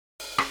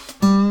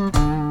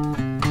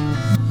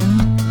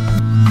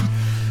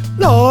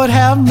Lord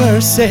have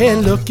mercy,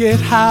 look at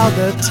how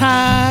the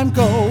time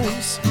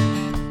goes.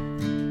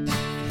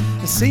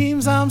 It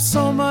seems I'm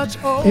so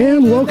much older.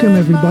 And welcome,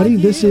 everybody.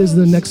 This is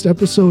the next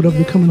episode of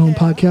the Coming Home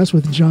Podcast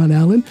with John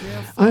Allen.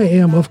 I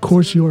am, of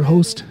course, your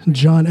host,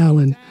 John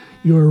Allen,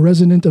 your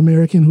resident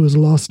American who is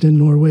lost in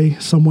Norway.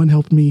 Someone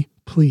help me,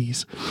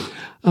 please.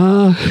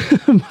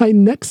 My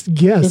next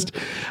guest,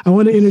 I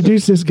want to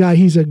introduce this guy.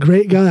 He's a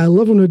great guy. I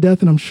love him to death,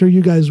 and I'm sure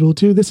you guys will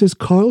too. This is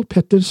Carl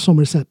Petter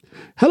Sommerseth.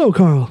 Hello,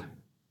 Carl.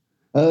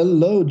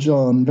 Hello,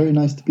 John. Very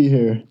nice to be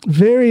here.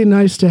 Very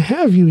nice to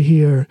have you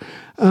here.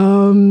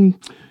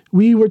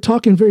 We were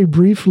talking very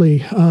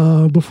briefly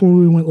before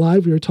we went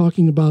live. We were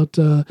talking about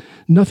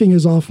nothing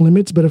is off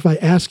limits, but if I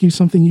ask you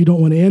something you don't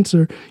want to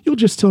answer, you'll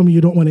just tell me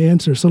you don't want to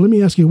answer. So let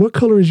me ask you, what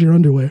color is your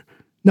underwear?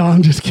 No,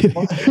 I'm just kidding.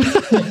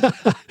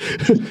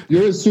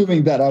 You're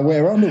assuming that I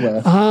wear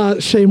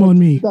underwear. Shame on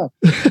me.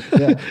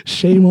 Yeah.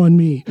 Shame on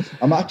me.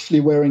 I'm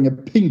actually wearing a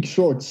pink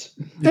shorts.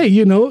 Hey,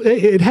 you know,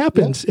 it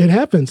happens. Yeah. It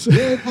happens.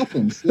 Yeah, it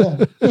happens.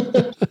 Yeah.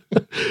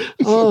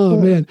 Oh,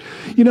 man.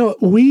 You know,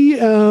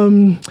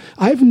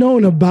 I've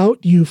known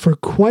about you for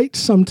quite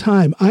some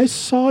time. I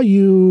saw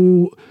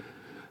you,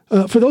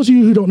 for those of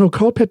you who don't know,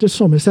 Carl Petter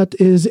Sommerseth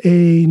is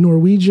a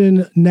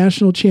Norwegian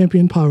national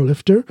champion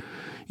powerlifter.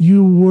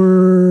 You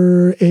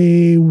were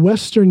a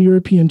Western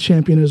European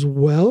champion as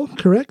well,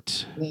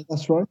 correct? Yeah,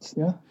 that's right,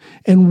 yeah.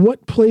 And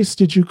what place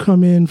did you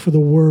come in for the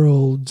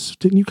Worlds?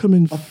 Didn't you come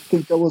in? I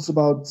think I was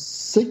about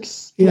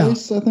sixth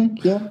place, I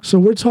think, yeah. So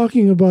we're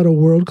talking about a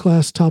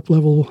world-class,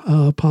 top-level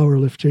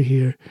powerlifter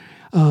here.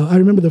 I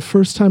remember the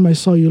first time I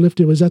saw you lift,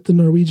 it was at the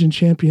Norwegian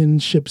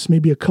Championships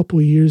maybe a couple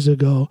of years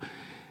ago,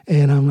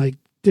 and I'm like,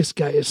 this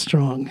guy is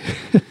strong.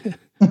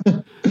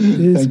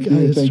 Thank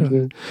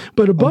you.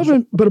 But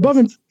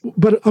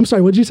I'm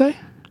sorry, what did you say?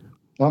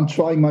 I'm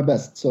trying my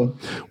best. So,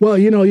 well,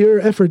 you know, your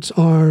efforts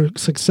are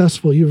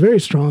successful. You're very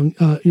strong.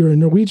 You're a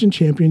Norwegian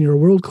champion. You're a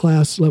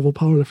world-class level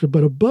powerlifter.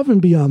 But above and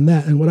beyond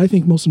that, and what I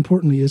think most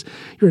importantly is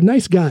you're a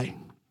nice guy.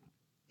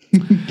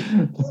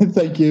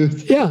 Thank you.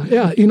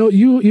 Yeah. You know,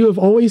 you have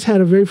always had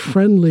a very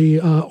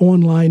friendly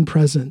online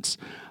presence.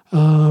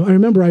 I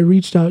remember I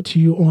reached out to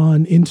you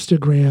on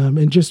Instagram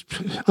and just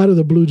out of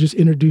the blue just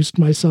introduced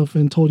myself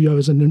and told you I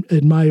was an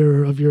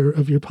admirer of your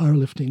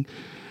powerlifting.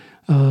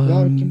 Yeah,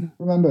 I can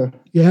remember.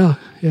 Yeah.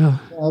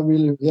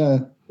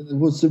 It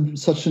was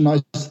such a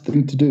nice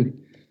thing to do.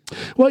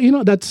 Well, you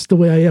know, that's the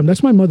way I am.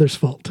 That's my mother's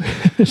fault.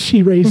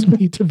 She raised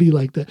me to be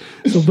like that.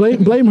 So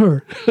blame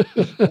her.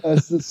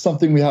 It's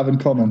something we have in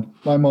common.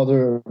 My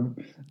mother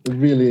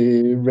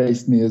really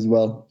raised me as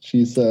well.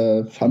 She's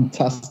a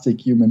fantastic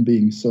human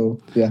being.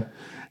 So, yeah.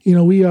 You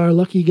know, we are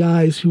lucky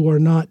guys who are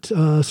not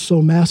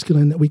so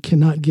masculine that we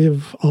cannot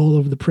give all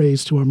of the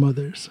praise to our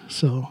mothers.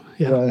 So,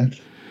 yeah. Right.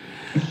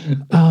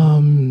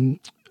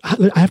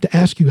 I have to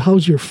ask you,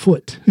 how's your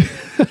foot?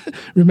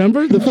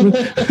 Remember?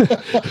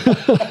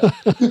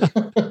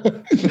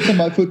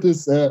 My foot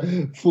is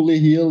fully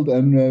healed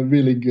and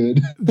really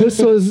good. This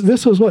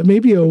was what,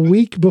 maybe a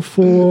week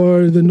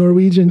before the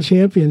Norwegian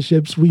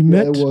Championships. We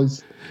met. Yeah, it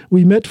was.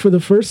 We met for the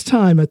first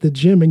time at the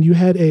gym, and you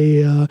had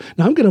a.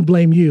 Now I'm going to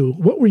blame you.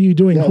 What were you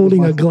doing,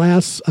 holding a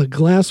glass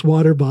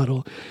water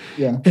bottle?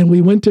 Yeah. And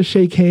we went to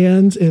shake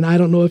hands, and I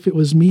don't know if it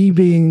was me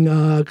being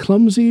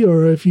clumsy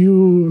or if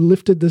you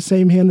lifted the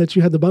same hand that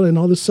you had the bottle, and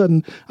all of a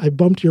sudden I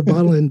bumped your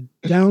bottle and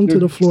down to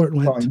the floor it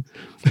went.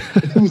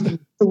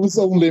 It was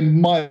only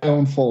my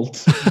own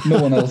fault,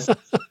 no one else.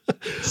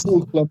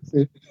 So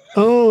clumsy.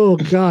 Oh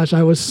gosh,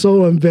 I was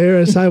so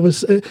embarrassed.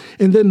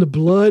 And then the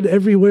blood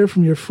everywhere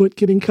from your foot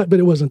getting cut, but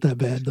it wasn't that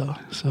bad though.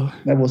 So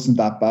that wasn't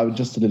that bad,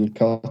 just a little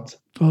cut.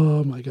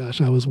 Oh my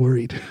gosh, I was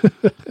worried.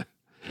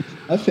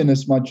 I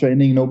finished my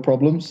training, no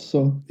problems.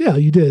 So yeah,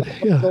 you did.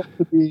 Yeah, I got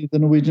to be the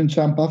Norwegian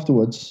champ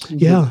afterwards.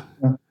 Yeah,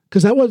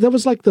 because that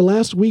was like the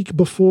last week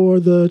before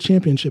the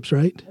championships,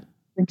 right? I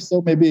think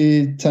so.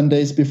 Maybe 10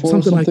 days before.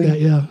 Something like that.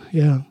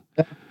 Yeah.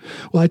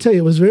 Well, I tell you,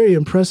 it was very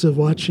impressive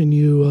watching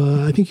you.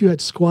 I think you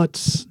had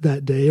squats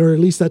that day, or at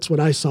least that's what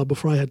I saw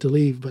before I had to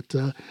leave. But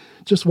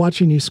just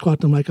watching you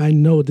squat, I'm like, I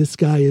know this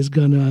guy is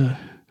gonna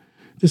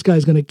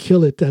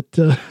kill it at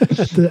the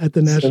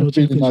national championship. It's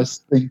a really nice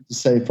thing to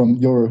say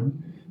from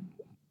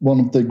one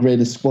of the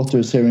greatest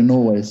squatters here in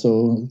Norway.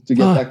 So to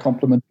get that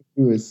compliment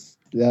from you is.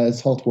 Yeah,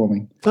 it's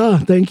heartwarming.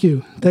 Thank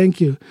you.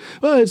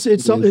 Well,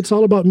 it's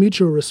all about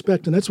mutual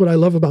respect, and that's what I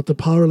love about the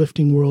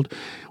powerlifting world.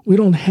 We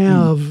don't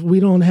have,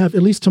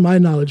 at least to my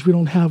knowledge, we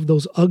don't have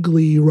those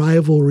ugly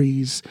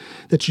rivalries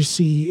that you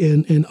see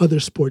in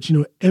other sports. You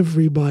know,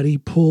 everybody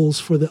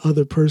pulls for the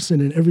other person,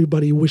 and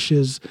everybody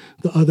wishes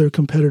the other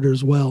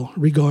competitors well,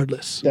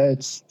 regardless. Yeah,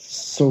 it's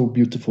so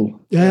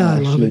beautiful. Yeah, I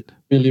love it.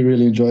 Really,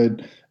 really enjoy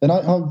it, and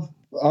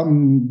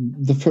I'm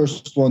the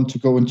first one to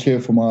go and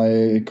cheer for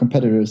my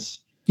competitors.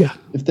 Yeah.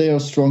 If they are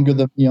stronger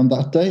than me on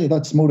that day,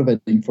 that's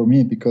motivating for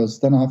me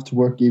because then I have to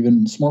work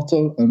even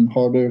smarter and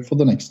harder for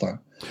the next time.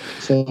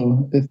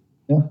 So,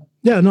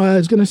 Yeah, no, I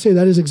was going to say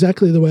that is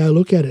exactly the way I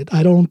look at it.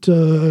 I don't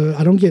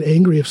get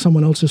angry if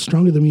someone else is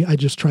stronger than me. I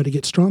just try to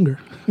get stronger.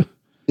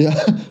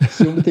 Yeah, it's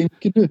the only thing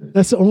you can do.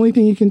 That's the only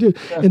thing you can do.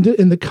 Yeah.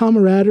 And the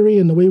camaraderie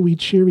and the way we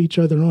cheer each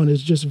other on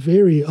is just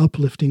very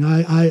uplifting.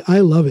 I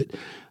love it.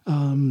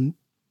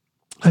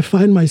 I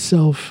find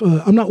myself,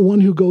 I'm not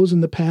one who goes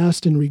in the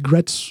past and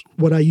regrets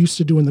what I used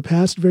to do in the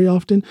past very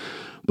often,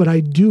 but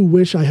I do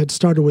wish I had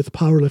started with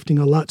powerlifting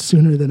a lot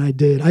sooner than I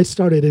did. I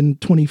started in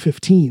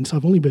 2015, so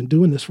I've only been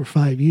doing this for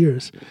 5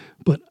 years,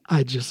 but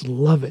I just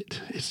love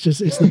it. It's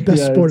the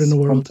best sport in the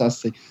world.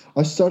 Fantastic.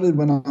 I started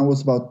when I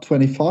was about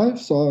 25,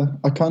 so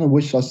I kind of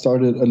wish I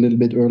started a little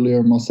bit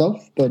earlier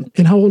myself.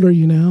 And how old are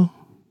you now?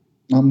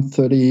 I'm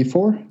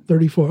 34.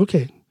 34,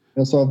 okay.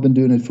 Yeah, so I've been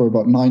doing it for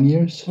about 9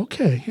 years.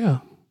 Okay, yeah.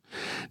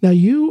 Now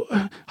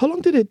how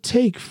long did it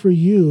take for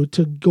you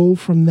to go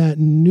from that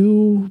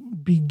new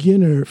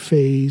beginner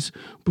phase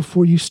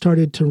before you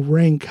started to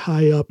rank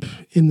high up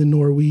in the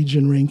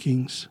Norwegian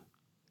rankings?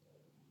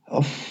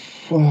 I'll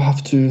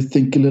have to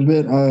think a little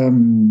bit.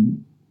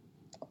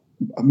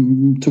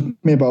 Took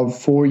me about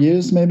 4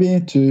 years maybe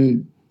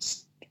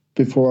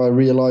before I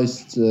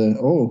realized,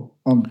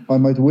 I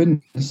might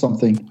win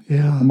something.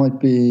 Yeah. I might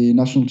be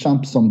national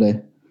champ someday.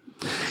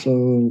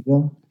 So,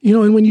 yeah.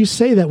 And when you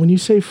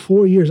say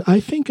 4 years, I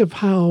think of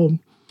how,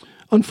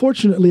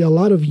 unfortunately, a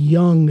lot of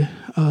young,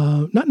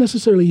 not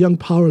necessarily young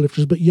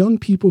powerlifters, but young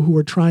people who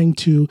are trying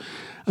to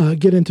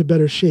get into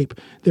better shape,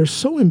 they're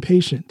so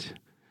impatient.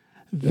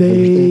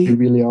 They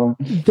really are.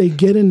 They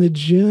get in the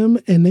gym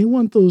and they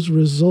want those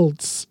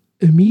results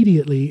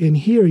immediately. And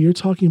here you're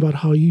talking about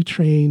how you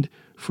trained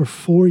for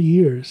 4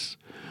 years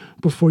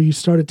before you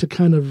started to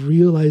kind of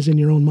realize in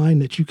your own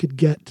mind that you could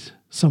get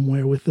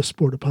somewhere with the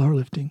sport of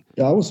powerlifting.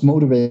 Yeah, I was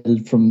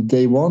motivated from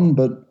day one,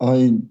 but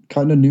I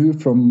kind of knew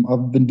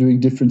I've been doing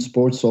different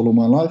sports all of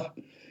my life.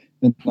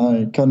 And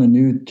I kind of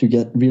knew to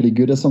get really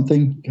good at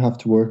something, you have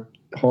to work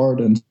hard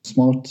and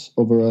smart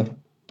over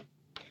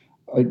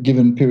a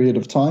given period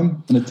of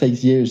time. And it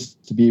takes years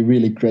to be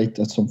really great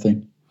at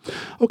something.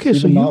 Okay,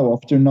 Even now,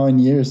 after 9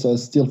 years, I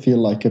still feel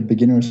like a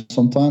beginner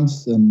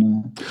sometimes.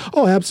 And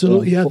oh,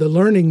 absolutely, yeah. The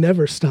learning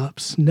never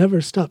stops.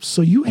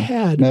 So you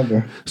had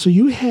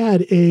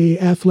a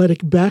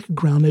athletic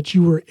background that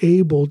you were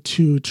able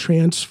to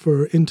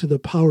transfer into the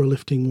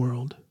powerlifting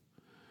world.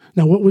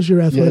 Now, what was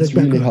your athletic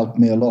background? It's really helped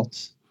me a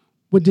lot.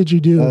 What did you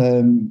do?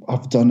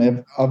 I've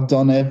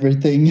done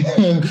everything.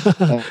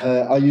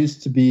 I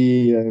used to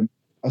be.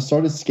 I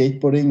started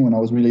skateboarding when I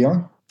was really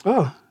young.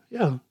 Oh,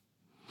 yeah.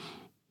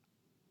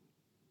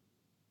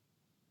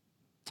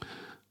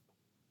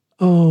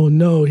 Oh,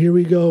 no, here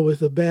we go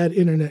with a bad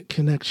internet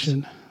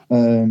connection.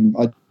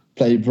 I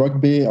played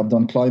rugby. I've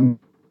done climbing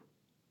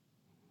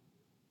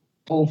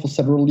for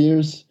several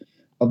years.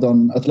 I've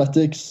done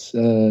athletics,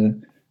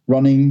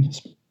 running.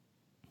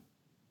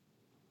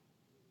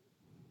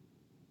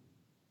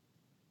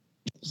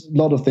 A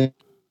lot of things,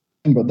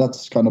 but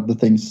that's kind of the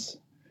things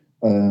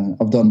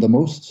I've done the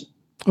most.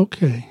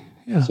 Okay,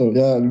 yeah. So,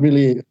 yeah,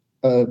 really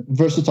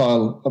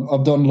versatile.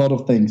 I've done a lot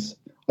of things.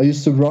 I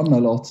used to run a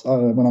lot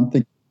when I'm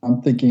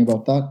thinking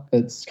about that.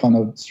 It's kind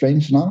of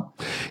strange now.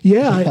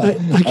 Yeah, I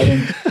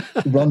don't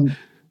run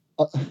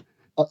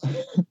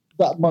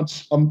that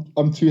much.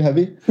 I'm too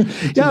heavy.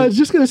 Yeah, I was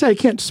just gonna say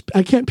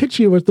I can't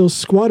picture you with those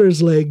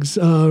squatter's legs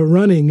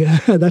running.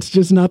 That's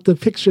just not the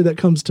picture that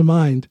comes to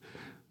mind.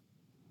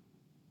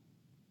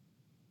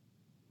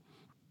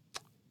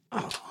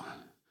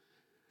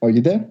 Are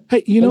you there?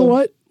 Hey, you know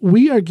what?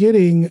 We are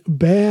getting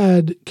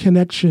bad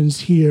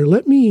connections here.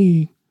 Let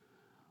me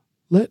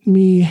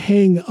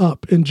hang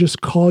up and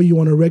just call you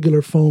on a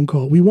regular phone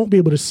call. We won't be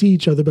able to see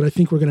each other, but I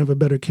think we're going to have a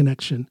better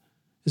connection.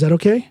 Is that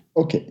okay?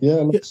 Okay.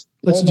 Yeah.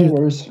 Let's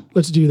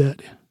do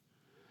that.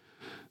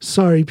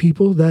 Sorry,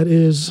 people. That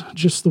is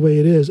just the way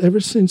it is. Ever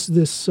since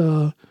this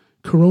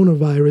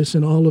coronavirus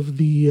and all of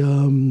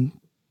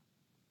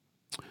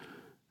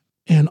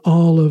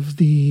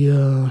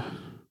the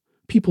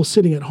people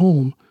sitting at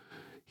home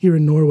here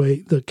in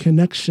Norway, the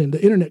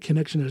internet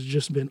connection has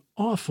just been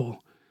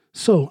awful.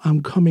 So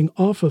I'm coming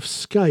off of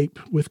Skype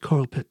with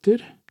Carl Petter,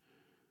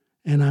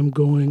 and I'm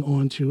going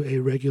on to a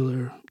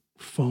regular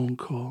phone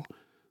call.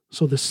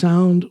 So the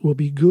sound will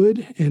be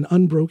good and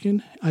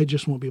unbroken. I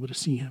just won't be able to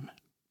see him.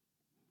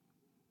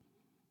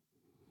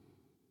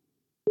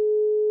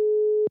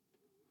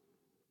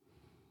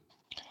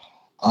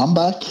 I'm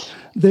back.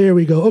 There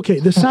we go. Okay,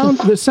 the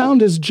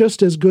sound is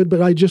just as good, but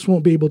I just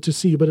won't be able to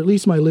see you. But at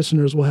least my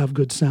listeners will have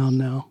good sound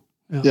now.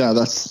 Yeah,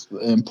 that's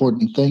an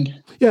important thing.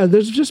 Yeah,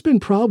 there's just been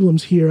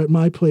problems here at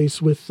my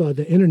place with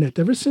the internet.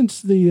 Ever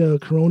since the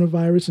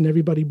coronavirus and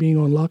everybody being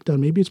on lockdown,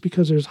 maybe it's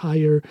because there's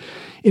higher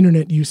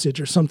internet usage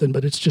or something,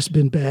 but it's just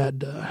been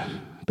bad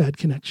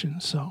connection.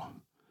 So.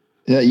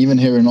 Yeah, even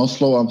here in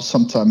Oslo, I've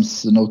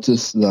sometimes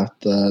noticed that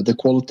the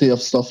quality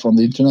of stuff on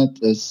the internet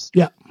is...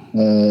 Yeah.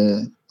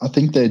 I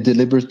think they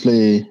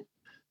deliberately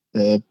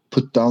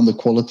put down the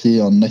quality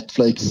on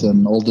Netflix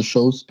and all the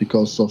shows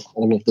because of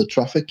all of the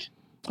traffic.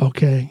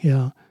 Okay,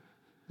 yeah.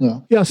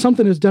 Yeah,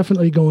 something is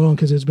definitely going on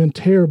because it's been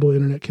terrible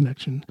internet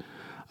connection.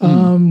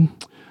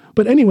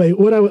 But anyway,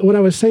 what I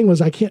was saying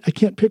was I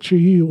can't picture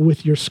you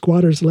with your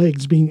squatter's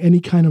legs being any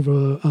kind of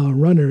a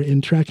runner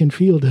in track and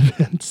field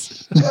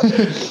events.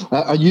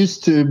 I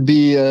used to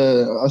be,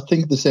 I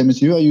think the same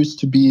as you. I used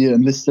to be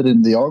enlisted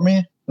in the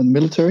army and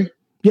military.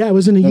 Yeah, I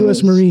was in the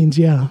U.S. Marines.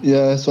 Yeah.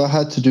 Yeah, so I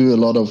had to do a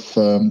lot of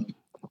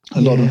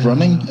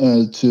running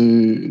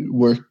to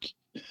work.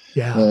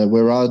 Yeah.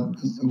 Where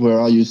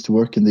I used to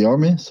work in the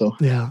army. So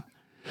yeah.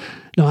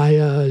 No,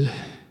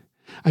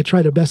 I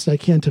try the best I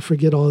can to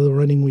forget all the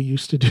running we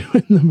used to do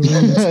in the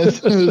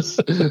Marines.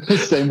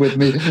 Same with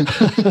me.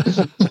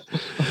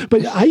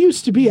 But I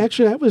used to be,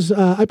 actually,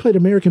 I played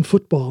American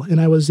football,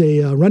 and I was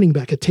a running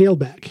back, a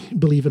tailback,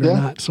 believe it or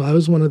not. So I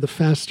was one of the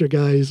faster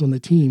guys on the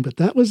team, but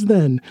that was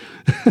then.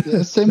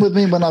 Same with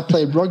me when I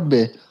played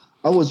rugby.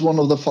 I was one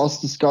of the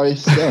fastest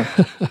guys there.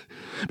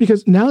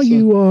 Because now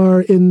you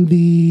are in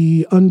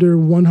the under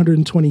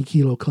 120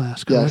 kilo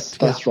class, correct? Yes,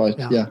 that's right.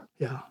 Yeah.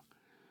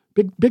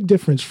 Big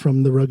difference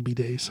from the rugby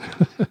days.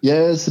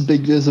 Yeah, it's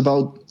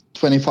about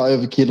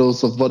 25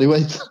 kilos of body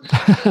weight.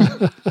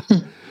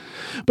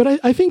 But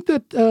I think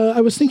that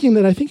I was thinking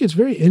that I think it's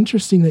very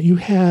interesting that you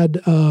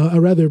had a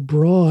rather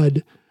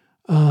broad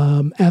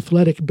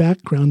athletic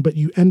background, but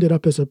you ended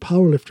up as a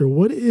powerlifter.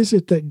 What is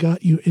it that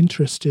got you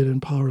interested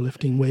in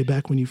powerlifting way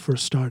back when you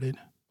first started?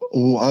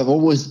 Oh, I've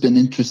always been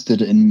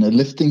interested in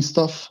lifting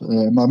stuff.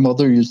 My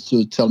mother used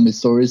to tell me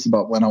stories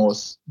about when I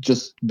was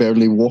just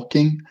barely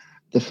walking.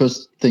 The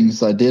first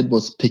things I did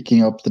was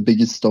picking up the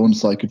biggest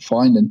stones I could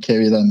find and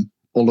carry them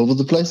all over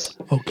the place.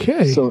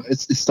 Okay. So it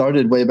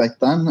started way back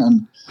then,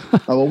 and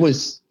I've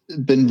always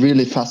been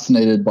really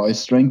fascinated by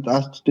strength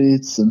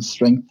athletes and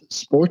strength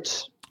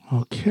sports.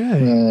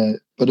 Okay.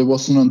 But it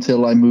wasn't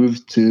until I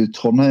moved to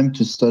Trondheim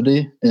to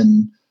study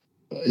in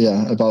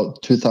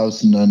about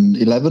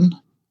 2011.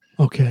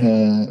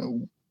 Okay.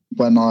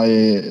 When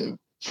I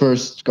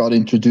first got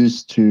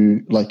introduced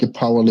to like a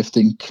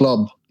powerlifting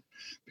club,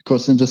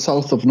 because in the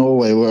south of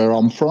Norway, where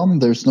I'm from,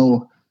 there's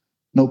no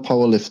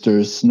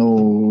powerlifters,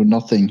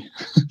 nothing.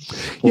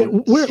 Yeah,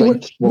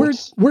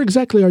 where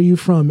exactly are you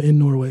from in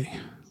Norway?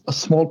 A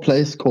small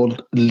place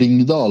called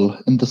Lyngdal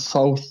in the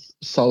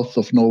south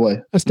of Norway.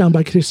 That's down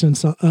by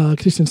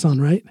Kristiansand,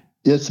 right?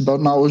 Yeah, it's about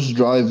an hour's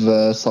drive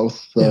west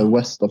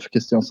of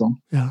Kristiansand.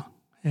 Yeah.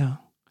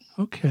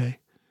 Okay.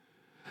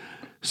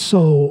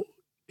 So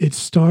it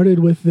started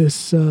with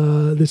this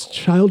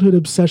childhood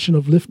obsession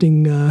of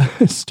lifting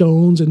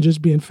stones and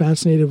just being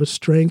fascinated with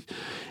strength,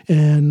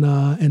 and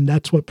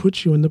that's what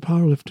puts you in the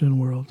powerlifting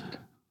world.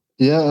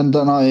 Yeah, and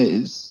then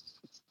I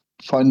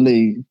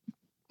finally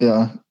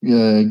got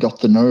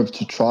the nerve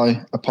to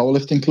try a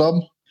powerlifting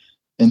club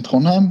in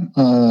Trondheim.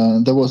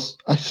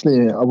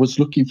 I was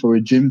looking for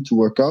a gym to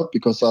work out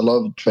because I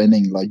love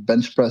training like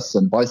bench press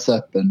and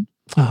bicep and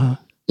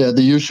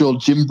the usual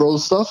gym bro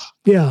stuff.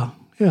 Yeah.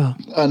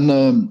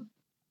 And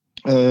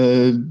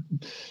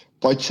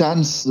by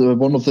chance,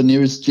 one of the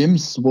nearest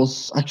gyms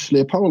was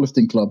actually a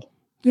powerlifting club.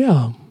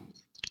 Yeah.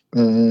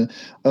 A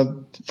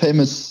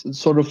famous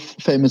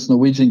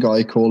Norwegian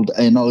guy called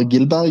Einar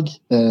Gilberg.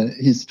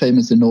 He's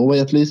famous in Norway,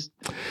 at least.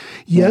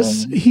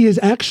 Yes, he is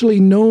actually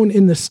known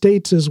in the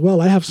States as well.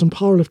 I have some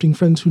powerlifting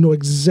friends who know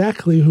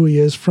exactly who he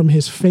is from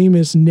his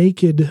famous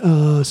naked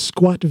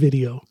squat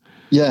video.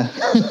 Yeah,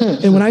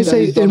 and when I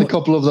say he's done a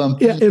couple of them.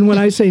 Yeah, and when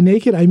I say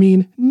naked, I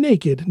mean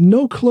naked,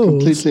 no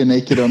clothes, completely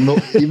naked.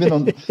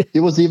 He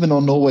was even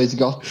on Norway's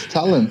Got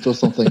Talent or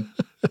something.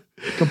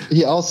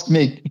 He asked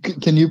me,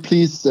 "Can you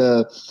please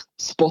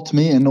spot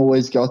me in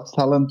Norway's Got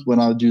Talent when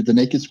I do the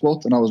naked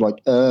squat?" And I was like,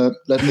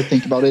 "Let me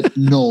think about it.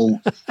 No,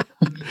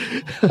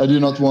 I do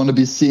not want to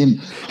be seen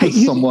as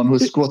someone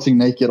who's squatting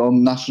naked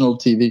on national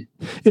TV."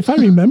 If I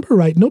remember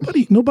right,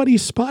 nobody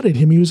spotted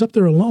him. He was up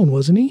there alone,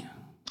 wasn't he?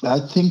 I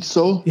think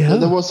so. Yeah.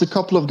 There was a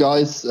couple of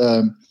guys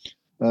there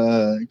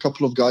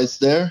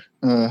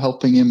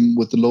helping him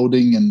with the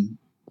loading,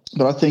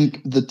 but I think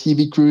the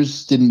TV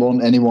crews didn't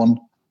want anyone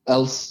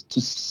else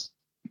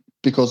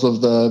because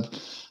of the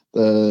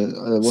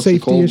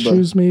safety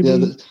issues, maybe.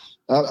 Yeah,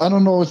 I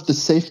don't know if the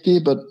safety,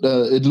 but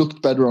it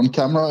looked better on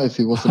camera if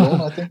he was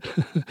alone, I think.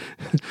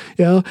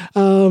 Yeah.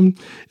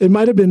 It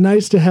might have been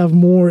nice to have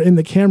more in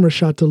the camera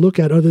shot to look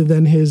at other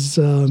than his,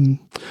 I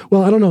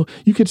don't know.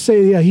 You could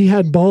say, he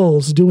had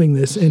balls doing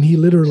this, and he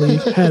literally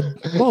had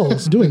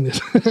balls doing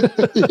this.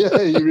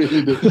 Yeah, he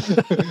really did.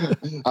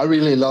 I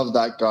really love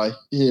that guy.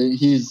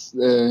 He's...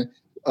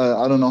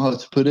 I don't know how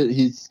to put it.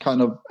 He's kind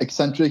of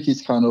eccentric.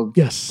 He's kind of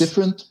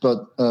different,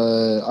 but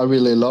I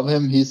really love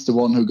him. He's the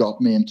one who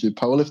got me into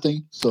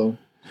powerlifting. So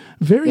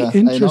very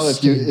interesting. I know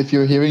if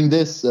you're hearing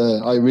this,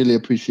 I really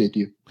appreciate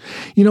you.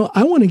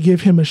 I want to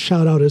give him a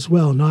shout out as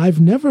well. Now, I've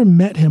never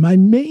met him. I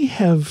may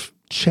have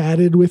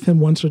chatted with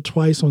him once or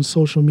twice on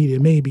social media,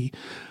 maybe.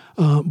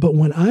 But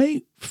when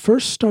I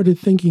first started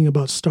thinking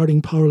about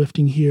starting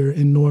powerlifting here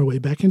in Norway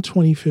back in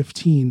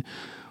 2015,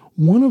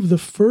 one of the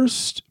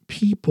first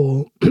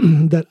people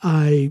that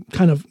I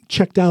kind of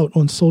checked out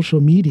on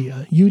social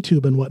media,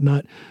 YouTube and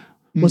whatnot,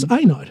 was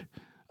Einar.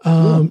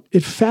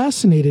 It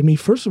fascinated me,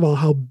 first of all,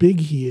 how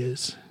big he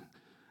is.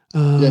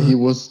 He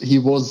was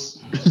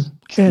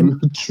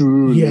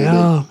true.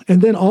 Yeah, big.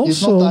 And then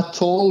he's also not that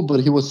tall, but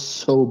he was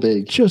so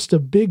big. Just a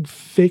big,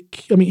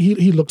 thick. I mean,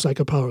 he looks like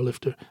a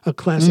powerlifter, a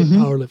classic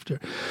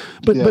powerlifter.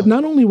 But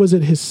not only was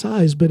it his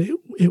size, but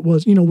it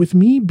was, with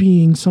me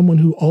being someone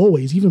who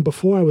always, even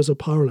before I was a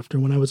powerlifter,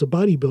 when I was a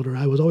bodybuilder,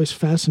 I was always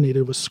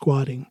fascinated with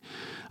squatting.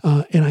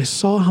 And I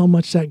saw how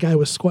much that guy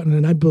was squatting.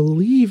 And I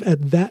believe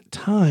at that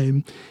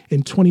time,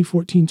 in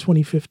 2014,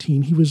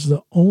 2015, he was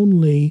the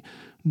only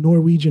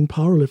Norwegian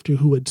powerlifter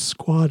who had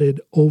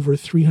squatted over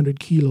 300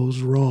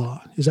 kilos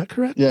raw. Is that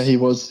correct? Yeah, he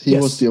was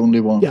the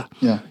only one. Yeah.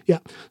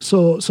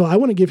 So I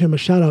want to give him a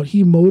shout out.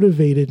 He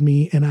motivated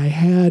me, and I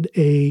had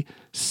a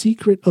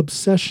secret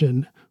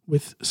obsession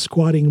with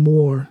squatting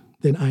more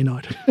than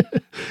Einar.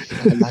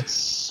 That's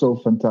so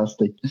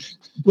fantastic.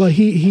 Well,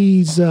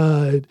 he's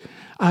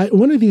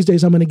one of these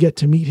days I'm going to get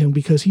to meet him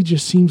because he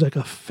just seems like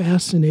a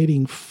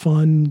fascinating,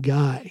 fun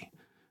guy.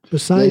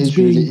 Besides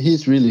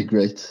he's really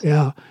great.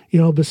 Yeah,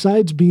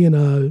 besides being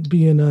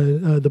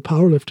the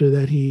powerlifter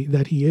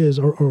that he is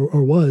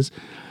or was,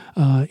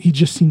 he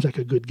just seems like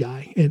a good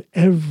guy. And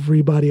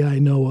everybody I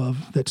know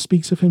of that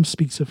speaks of him in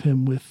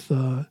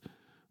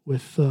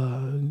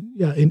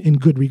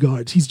good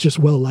regards. He's just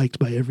well liked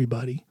by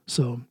everybody.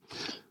 So.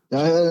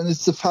 And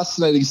it's a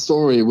fascinating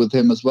story with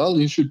him as well.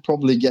 You should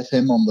probably get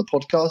him on the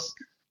podcast.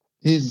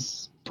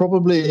 He's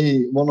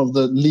probably one of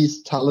the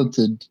least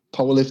talented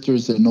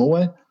powerlifters in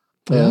Norway.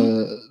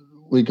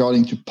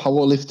 Regarding to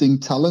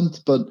powerlifting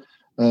talent, but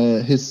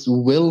his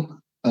will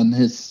and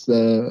his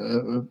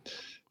I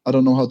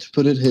don't know how to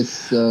put it,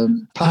 his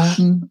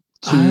passion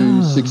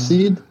to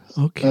succeed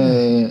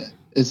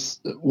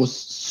was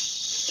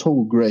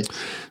so great.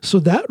 So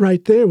that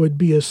right there would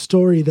be a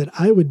story that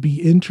I would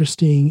be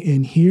interested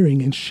in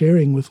hearing and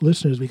sharing with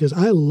listeners, because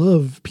I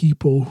love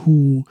people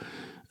who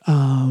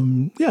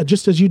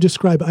just as you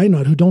describe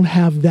Einar, who don't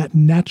have that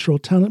natural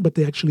talent, but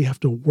they actually have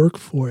to work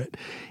for it.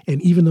 And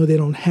even though they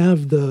don't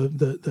have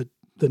the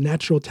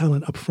natural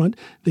talent up front,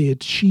 they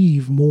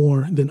achieve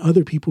more than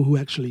other people who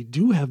actually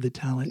do have the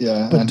talent,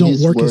 but don't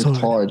work as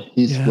hard.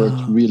 He's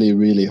worked really,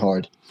 really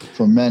hard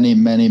for many,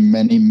 many,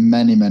 many,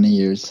 many, many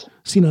years.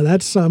 See, now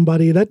that's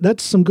somebody,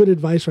 that's some good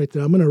advice right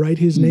there. I'm going to write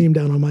his name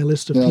down on my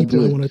list of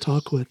people I want to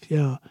talk with.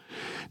 Yeah.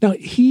 Now,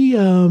 he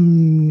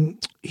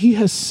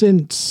has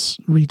since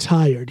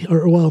retired,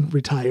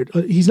 retired.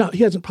 He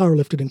hasn't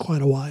powerlifted in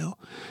quite a while.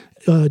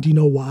 Do you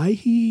know why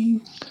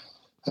he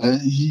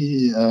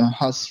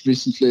has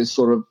recently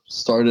sort of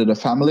started a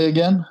family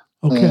again.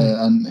 Okay.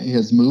 And he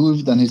has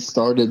moved and he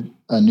started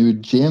a new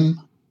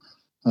gym.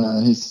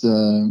 I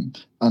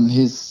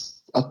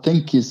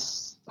think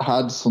he's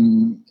had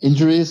some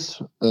injuries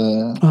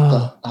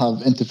that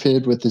have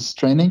interfered with his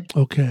training.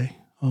 Okay.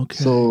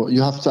 So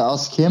you have to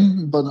ask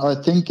him, but I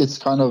think it's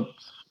kind of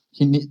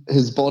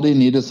his body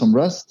needed some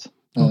rest,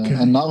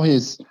 and now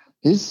he's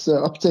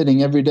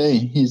updating every day.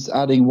 He's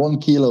adding 1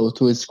 kilo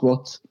to his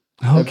squat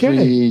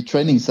every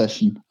training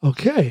session.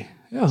 Okay,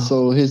 yeah.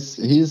 So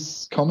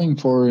he's coming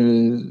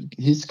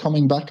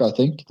back. I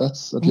think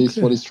that's at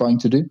least what he's trying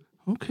to do.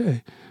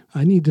 Okay,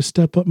 I need to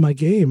step up my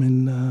game,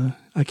 and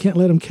I can't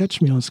let him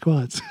catch me on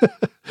squats.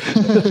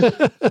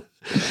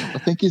 I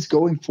think he's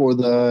going for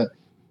the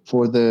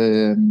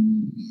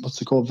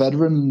what's it called,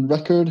 veteran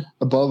record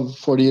above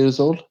 40 years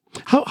old.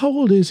 How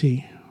old is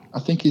he? I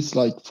think he's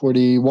like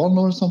 41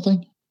 or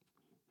something.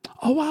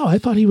 Oh wow, I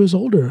thought he was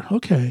older.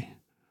 Okay,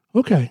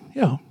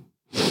 yeah.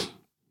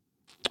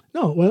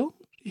 No, well,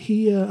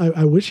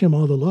 I wish him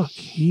all the luck.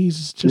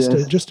 He's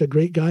just a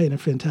great guy and a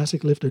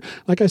fantastic lifter.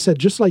 Like I said,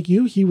 just like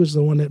you, he was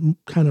the one that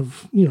kind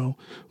of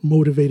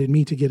motivated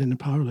me to get into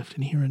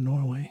powerlifting here in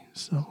Norway.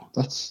 So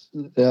that's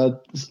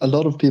a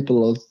lot of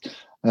people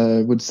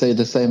would say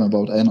the same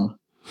about Einar.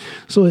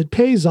 So it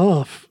pays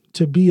off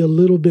to be a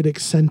little bit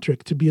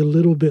eccentric, to be a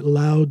little bit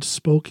loud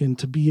spoken,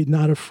 to be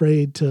not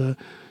afraid to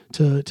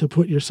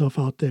put yourself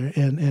out there.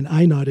 And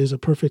Einar is a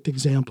perfect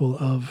example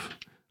of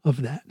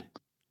that.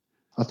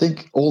 I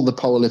think all the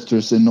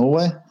powerlifters in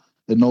Norway,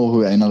 they know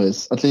who Einar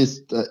is. At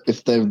least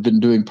if they've been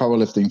doing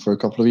powerlifting for a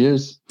couple of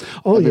years.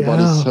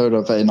 Everybody's heard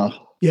of Einar.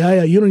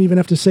 Yeah. You don't even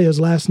have to say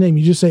his last name.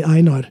 You just say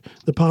Einar,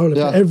 the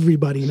powerlifter. Yeah.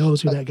 Everybody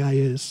knows who that guy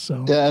is.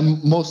 So yeah,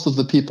 and most of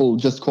the people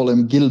just call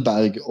him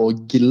Gilberg or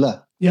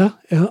Gille. Yeah.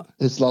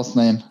 His last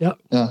name. Yeah.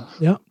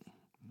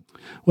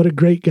 What a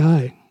great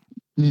guy.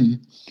 Mm.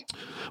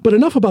 But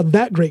enough about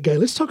that great guy.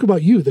 Let's talk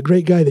about you, the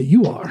great guy that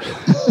you are.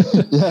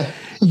 Yeah.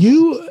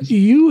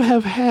 You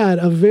have had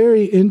a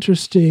very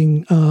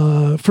interesting,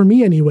 for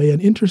me anyway,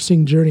 an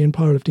interesting journey in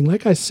powerlifting.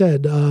 Like I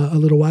said a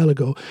little while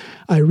ago,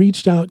 I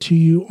reached out to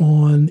you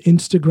on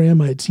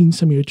Instagram. I had seen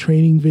some of your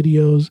training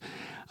videos.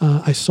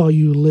 I saw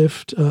you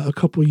lift a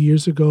couple of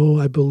years ago.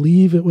 I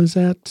believe it was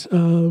at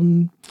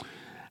the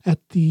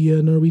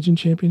Norwegian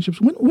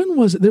Championships. When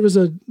was it? There was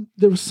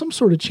some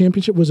sort of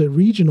championship. Was it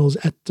regionals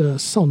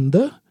at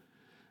Sande?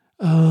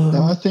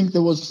 I think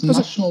there was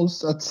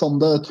nationals at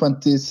Sande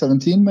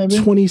 2017, maybe.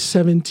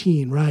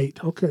 2017, right?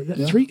 Okay,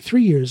 yeah.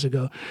 3 years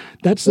ago.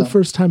 That's the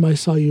first time I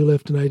saw you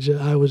lift, and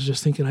I was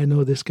just thinking, I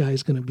know this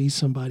guy's going to be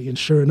somebody. And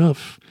sure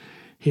enough,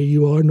 here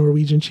you are,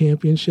 Norwegian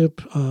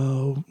championship,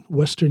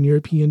 Western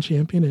European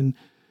champion,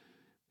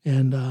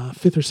 and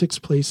 5th or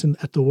 6th place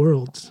at the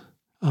Worlds.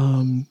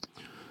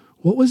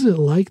 What was it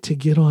like to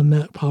get on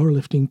that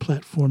powerlifting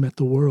platform at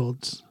the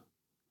Worlds?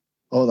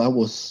 Oh, that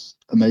was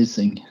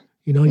amazing.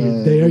 You know,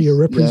 you're there, you're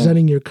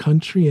representing your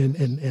country,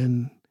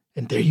 and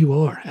there you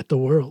are at the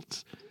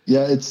Worlds.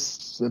 Yeah,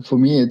 for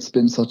me, it's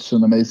been such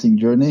an amazing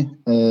journey.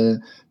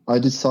 I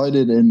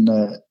decided in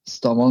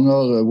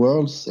Stavanger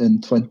Worlds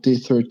in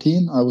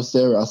 2013. I was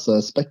there as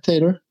a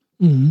spectator.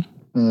 Mm-hmm.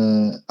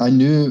 I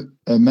knew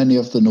many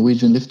of the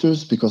Norwegian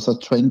lifters because I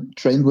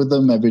trained with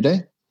them every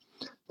day.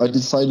 I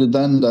decided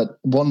then that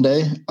one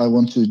day I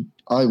want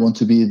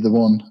to be the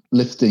one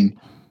lifting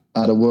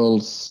at a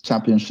World's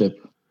Championship.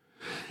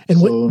 And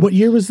what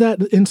year was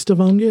that in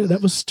Stavanger?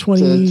 That was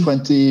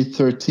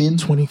 2013.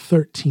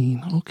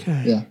 2013.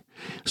 Okay. Yeah.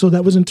 So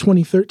that was in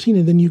 2013,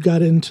 and then you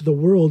got into the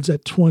Worlds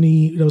at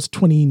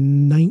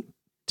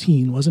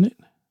 2019, wasn't it?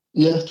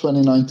 Yeah,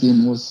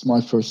 2019 was my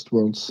first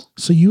Worlds.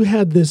 So you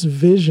had this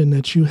vision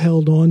that you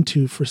held on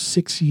to for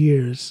 6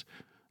 years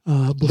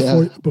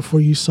before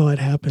you saw it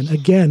happen.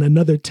 Again,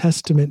 another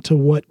testament to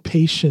what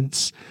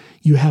patience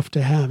you have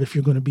to have if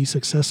you're going to be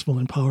successful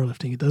in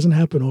powerlifting. It doesn't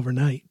happen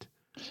overnight.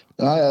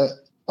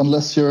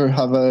 Unless you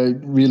have a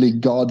really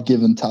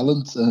God-given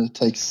talent,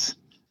 it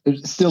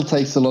still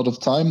takes a lot of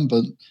time,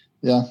 but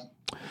yeah.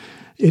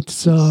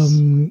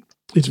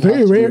 It's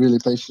very rare. Really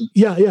patient.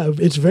 Yeah.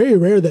 It's very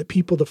rare that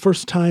people the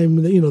first time,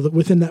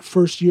 within that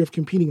first year of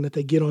competing, that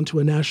they get onto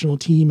a national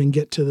team and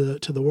get to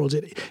the Worlds.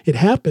 It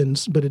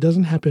happens, but it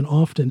doesn't happen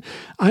often.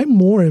 I'm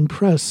more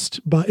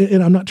impressed by,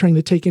 and I'm not trying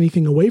to take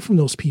anything away from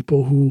those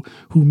people who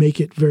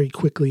make it very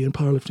quickly in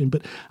powerlifting,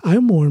 but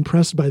I'm more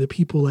impressed by the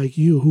people like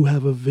you who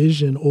have a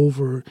vision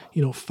over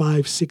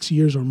 5-6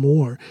 years or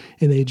more,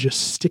 and they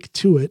just stick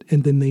to it,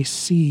 and then they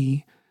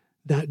see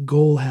that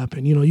goal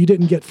happen. You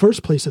didn't get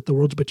first place at the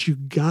Worlds, but you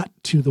got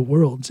to the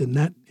Worlds, and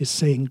that is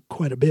saying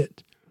quite a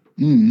bit.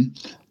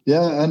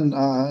 Yeah, and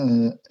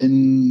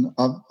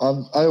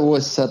I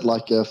always said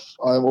I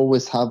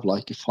always have a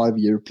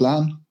 5-year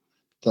plan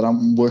that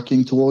I'm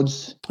working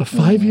towards. A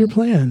 5-year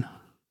plan?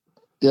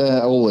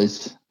 Yeah,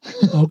 always.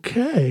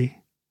 Okay.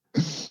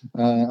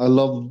 I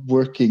love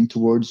working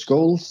towards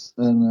goals,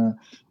 and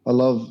I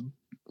love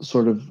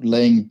sort of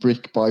laying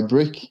brick by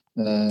brick,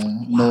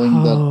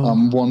 knowing that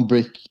I'm one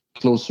brick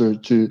closer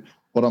to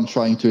what I'm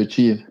trying to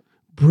achieve.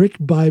 Brick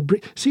by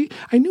brick. See,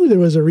 I knew there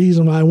was a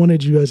reason why I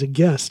wanted you as a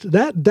guest.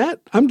 That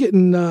I'm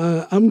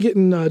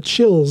getting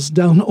chills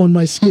down on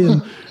my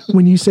skin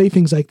when you say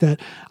things like that.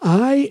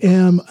 I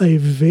am I'm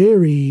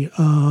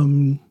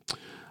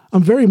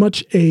very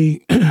much a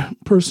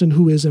person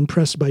who is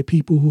impressed by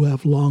people who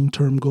have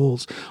long-term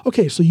goals.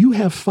 Okay, so you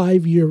have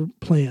 5-year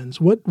plans.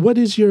 What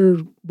is your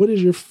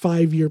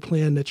 5-year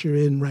plan that you're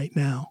in right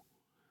now?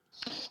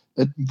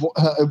 It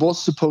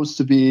was supposed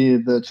to be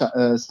the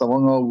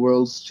Stavanger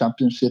World's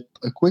Championship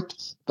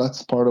equipped.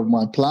 That's part of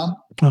my plan.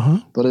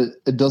 But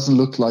it doesn't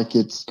look like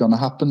it's going to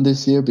happen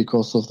this year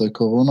because of the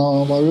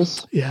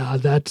coronavirus. Yeah,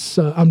 that's.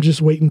 I'm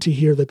just waiting to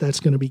hear that that's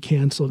going to be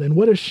canceled. And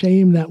what a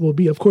shame that will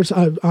be. Of course,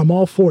 I'm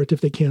all for it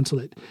if they cancel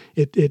it.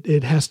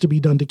 It has to be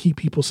done to keep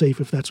people safe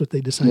if that's what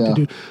they decide to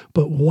do.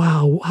 But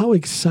wow, how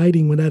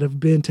exciting would that have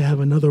been to have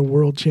another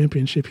World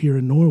Championship here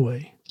in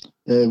Norway?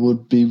 It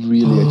would be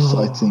really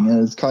exciting,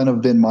 and it's kind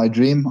of been my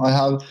dream.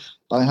 I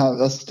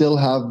still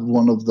have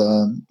one of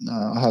the.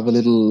 I have a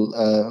little.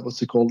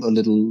 What's it called? A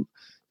little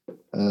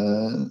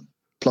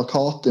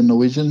plakat in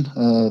Norwegian,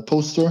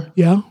 poster.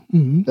 Yeah.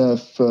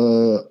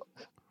 Mm-hmm.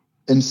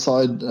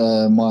 Inside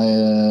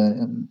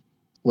my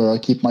where I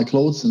keep my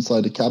clothes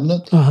inside the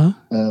cabinet,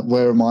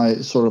 where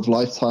my sort of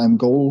lifetime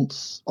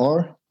goals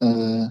are.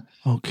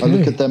 Okay. I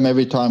look at them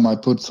every time I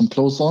put some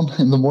clothes on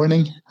in the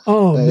morning.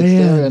 Oh, man. It's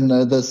there in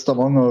the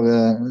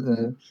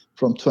Stavanger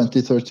from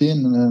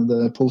 2013.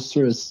 The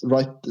poster is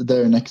right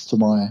there next to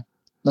my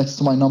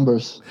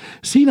numbers.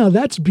 See, now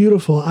that's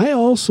beautiful. I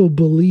also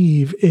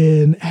believe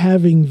in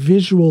having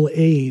visual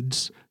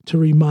aids to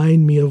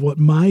remind me of what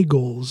my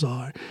goals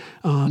are.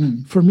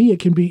 For me, it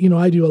can be,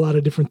 I do a lot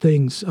of different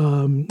things,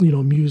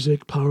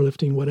 music,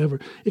 powerlifting, whatever.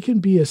 It can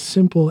be as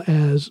simple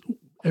as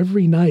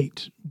every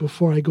night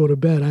before I go to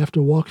bed, I have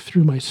to walk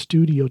through my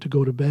studio to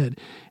go to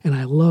bed. And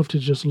I love to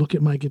just look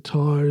at my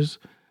guitars,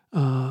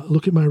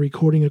 look at my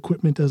recording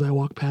equipment as I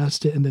walk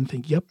past it, and then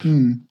think,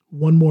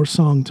 one more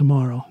song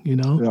tomoror,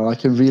 Yeah, I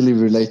can really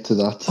relate to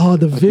that. Oh,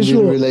 the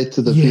visual. Really relate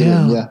to the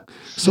feeling, yeah.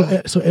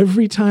 So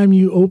every time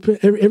you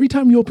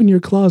open your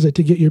closet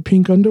to get your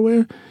pink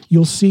underwear,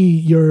 you'll see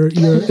your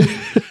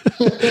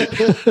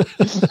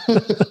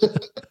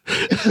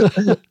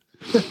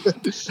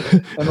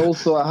And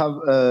also I have,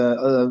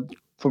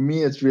 for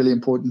me, it's really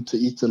important to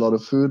eat a lot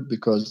of food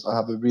because I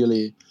have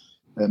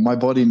my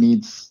body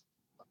needs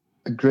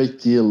a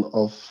great deal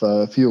of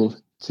fuel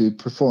to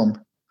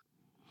perform.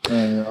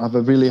 I have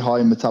a really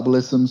high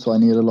metabolism, so I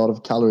need a lot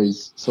of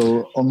calories.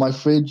 So on my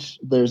fridge,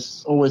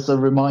 there's always a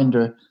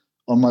reminder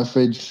on my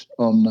fridge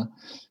on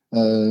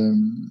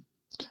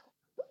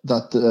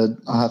that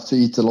I have to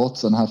eat a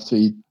lot and have to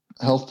eat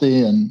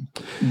healthy and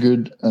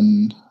good.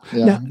 And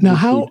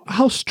now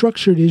how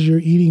structured is your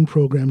eating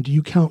program? Do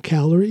you count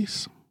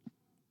calories?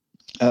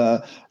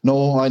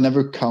 No, I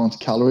never count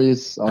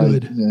calories.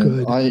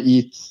 Good. I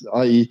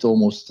eat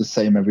almost the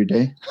same every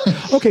day.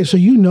 Okay, so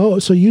you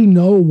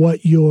know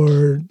what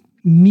your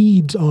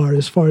needs are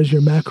as far as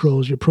your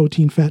macros, your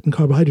protein, fat, and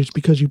carbohydrates,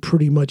 because you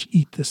pretty much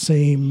eat the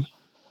same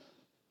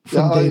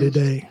from day to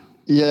day.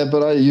 Yeah,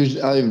 but I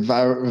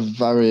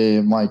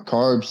vary my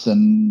carbs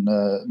and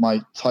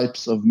my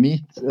types of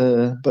meat.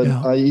 But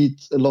I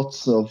eat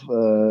lots of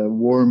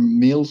warm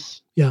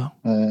meals. Yeah.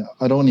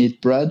 I don't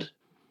eat bread.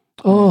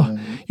 Oh,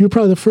 you're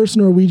probably the first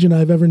Norwegian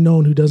I've ever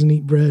known who doesn't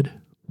eat bread.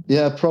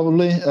 Yeah,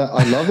 probably.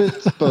 I love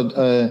it, but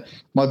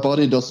my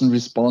body doesn't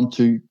respond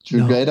too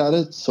great at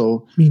it.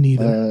 So me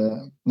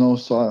neither. No,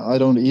 so I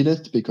don't eat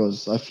it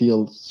because I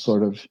feel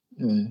sort of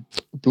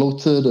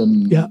bloated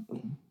and yeah.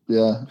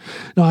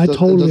 No, I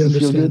totally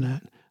understand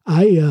that.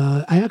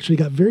 I actually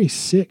got very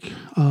sick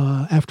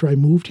after I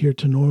moved here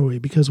to Norway,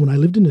 because when I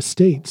lived in the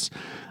States,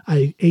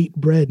 I ate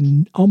bread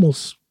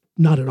almost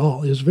not at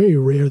all. It was very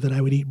rare that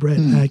I would eat bread.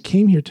 And I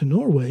came here to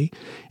Norway,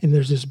 and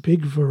there's this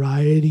big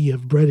variety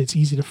of bread. It's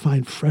easy to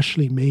find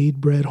freshly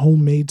made bread,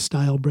 homemade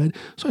style bread.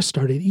 So I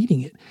started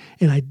eating it,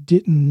 and I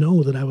didn't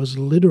know that I was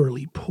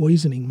literally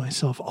poisoning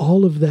myself.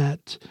 All of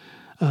that,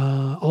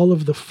 all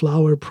of the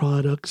flour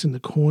products and the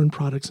corn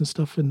products and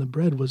stuff in the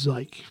bread was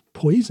like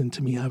poison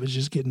to me. I was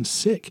just getting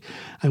sick.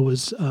 I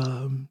was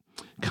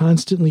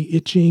constantly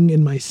itching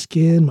in my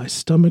skin. My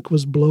stomach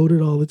was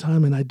bloated all the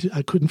time, and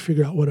I couldn't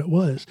figure out what it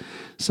was.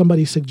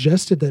 Somebody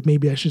suggested that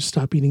maybe I should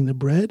stop eating the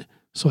bread,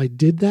 so I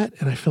did that,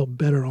 and I felt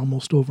better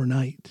almost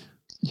overnight.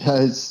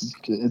 Yeah,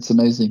 it's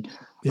amazing.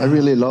 Yeah. I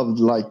really loved,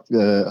 like,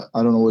 I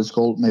don't know what it's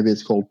called. Maybe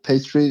it's called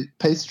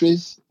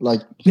pastries,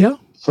 like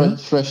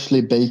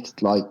freshly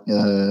baked, like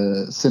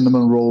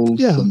cinnamon rolls.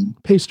 Yeah, and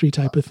pastry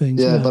type of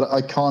things. Yeah, but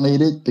I can't eat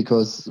it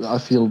because I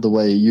feel the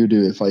way you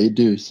do if I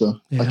do. So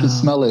I can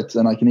smell it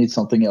and I can eat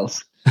something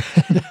else.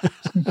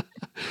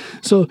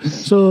 So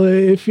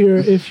if you're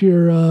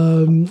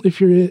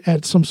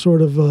at some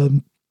sort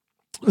of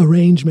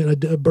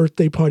arrangement, a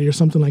birthday party or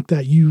something like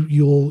that,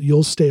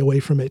 you'll stay away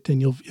from it,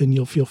 and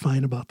you'll feel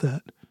fine about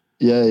that.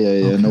 Yeah.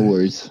 Okay. No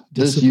worries.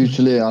 There's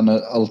usually an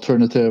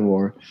alternative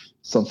or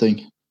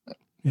something.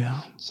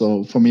 Yeah.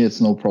 So for me, it's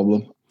no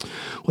problem.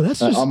 Well, that's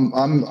just...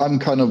 I'm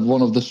kind of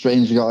one of the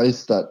strange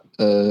guys that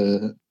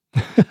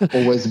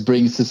always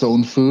brings his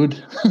own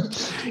food.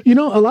 A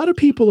lot of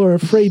people are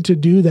afraid to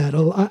do that.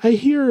 I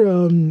hear.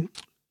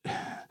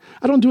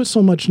 I don't do it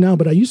so much now,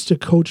 but I used to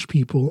coach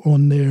people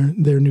on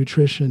their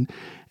nutrition,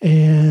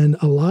 and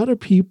a lot of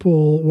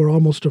people were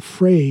almost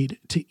afraid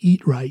to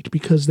eat right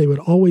because they would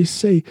always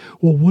say,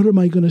 well, what am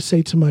I going to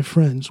say to my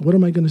friends? What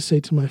am I going to say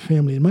to my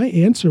family? And my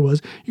answer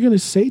was, you're going to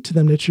say to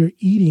them that you're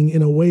eating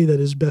in a way that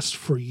is best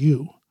for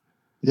you.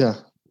 Yeah.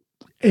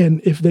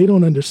 And if they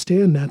don't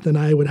understand that, then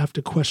I would have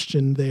to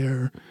question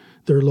their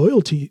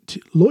loyalty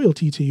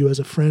to you as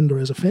a friend or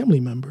as a family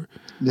member.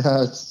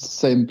 Yeah,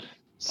 it's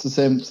the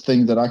same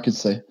thing that I could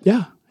say.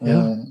 Yeah.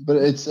 But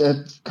it's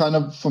kind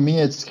of, for me,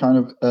 it's kind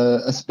of,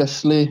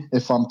 especially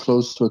if I'm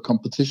close to a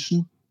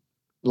competition,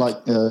 like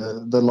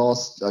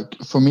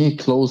for me,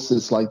 close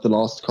is like the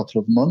last couple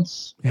of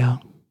months. Yeah.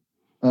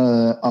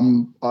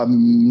 I'm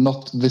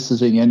not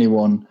visiting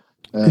anyone.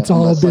 It's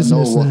all business. I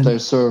know what they're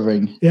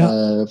serving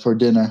for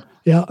dinner.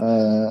 Yeah.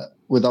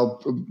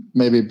 Without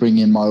maybe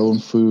bringing my own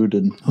food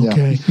and.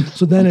 Okay. Yeah.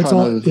 So then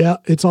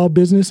it's all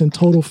business and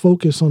total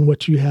focus on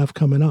what you have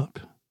coming up.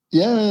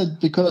 Yeah,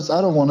 because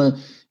I don't want to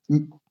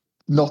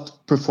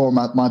not perform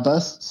at my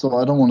best. So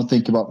I don't want to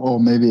think about,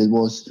 maybe it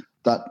was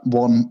that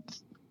one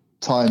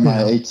time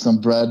I ate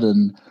some bread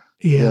and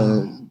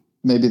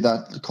maybe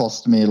that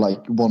cost me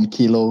like 1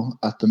 kilo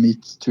at the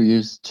meet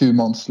 2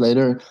 months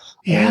later.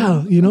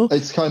 Yeah,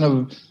 it's kind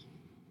of,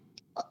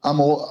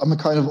 I'm a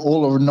kind of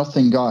all or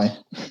nothing guy.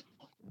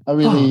 I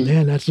really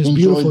that's just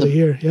beautiful to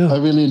hear. Yeah, I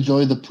really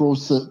enjoy the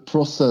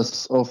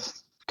process of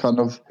kind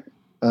of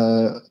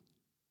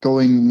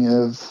going,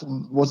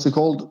 what's it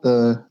called?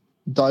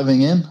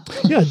 Diving in.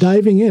 Yeah,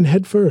 diving in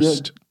head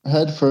first. Yeah,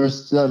 head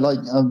first. Yeah, like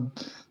I'm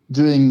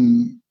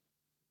doing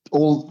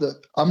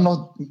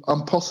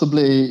I'm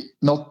possibly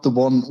not the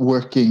one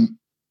working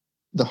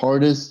the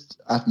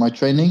hardest at my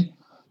training.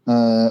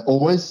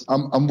 Always,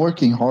 I'm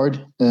working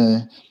hard.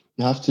 You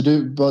have to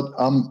do, but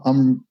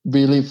I'm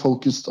really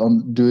focused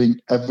on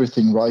doing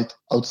everything right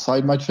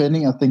outside my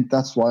training. I think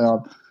that's why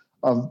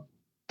I've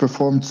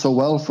performed so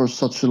well for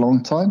such a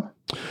long time.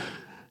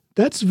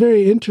 That's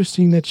very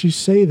interesting that you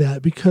say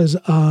that, because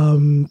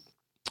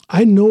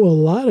I know a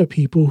lot of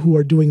people who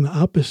are doing the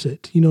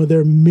opposite.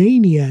 They're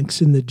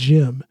maniacs in the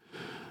gym,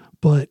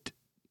 but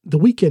the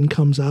weekend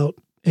comes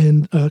up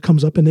and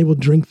they will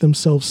drink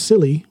themselves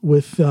silly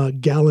with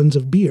gallons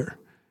of beer.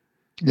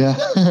 Yeah,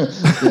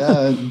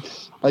 yeah.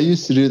 I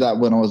used to do that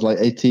when I was like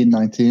 18,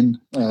 19.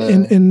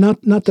 And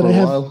not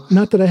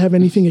that I have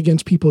anything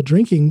against people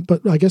drinking,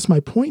 but I guess my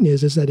point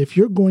is that if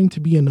you're going to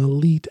be an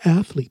elite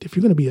athlete, if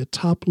you're going to be a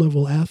top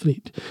level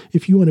athlete,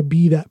 if you want to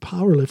be that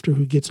powerlifter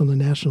who gets on the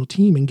national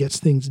team and gets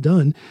things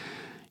done,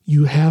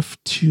 you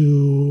have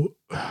to,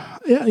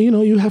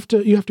 you have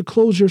to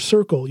close your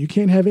circle. You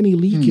can't have any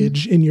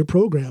leakage in your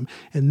program.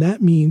 And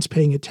that means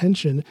paying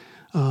attention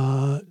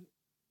to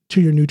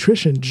your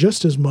nutrition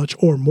just as much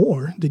or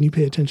more than you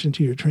pay attention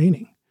to your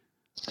training.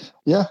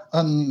 Yeah,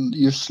 and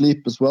your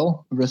sleep as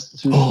well,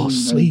 restitution,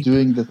 sleep.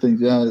 Doing the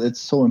things. Yeah,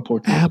 it's so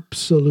important.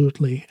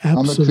 Absolutely.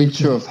 I'm a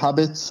creature of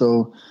habit,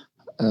 so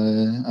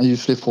I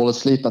usually fall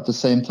asleep at the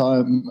same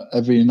time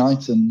every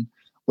night and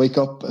wake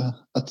up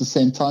at the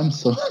same time.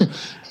 So,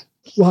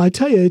 well, I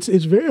tell you, it's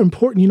very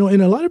important,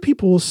 and a lot of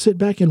people will sit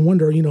back and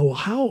wonder,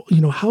 how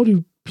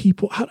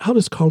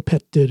does Carl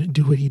Petter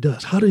do what he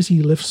does? How does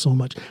he lift so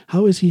much?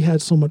 How has he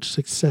had so much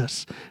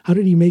success? How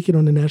did he make it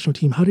on the national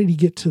team? How did he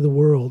get to the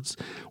Worlds?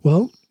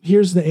 Well,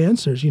 here's the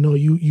answers. You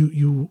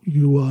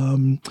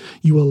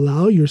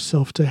allow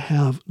yourself to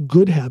have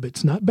good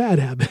habits, not bad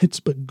habits,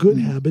 but good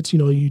habits.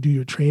 You do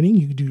your training,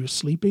 you do your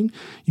sleeping,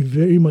 you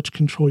very much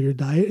control your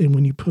diet. And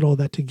when you put all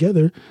that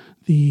together,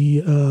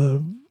 the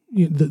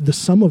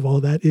sum of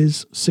all that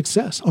is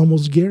success,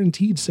 almost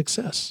guaranteed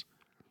success.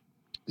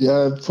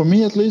 Yeah, for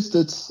me at least,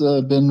 it's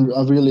been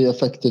a really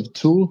effective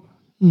tool,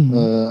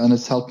 and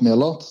it's helped me a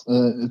lot.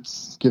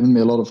 It's given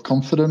me a lot of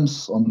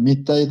confidence on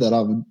meet day that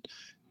I've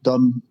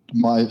done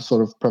my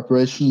sort of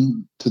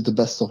preparation to the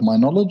best of my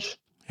knowledge.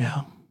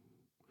 Yeah.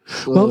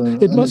 Well,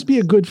 it must be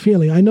a good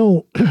feeling. I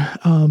know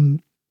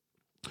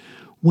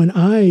when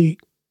I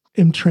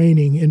am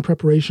training in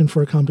preparation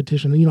for a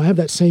competition, I have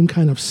that same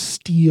kind of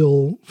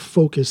steel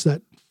focus,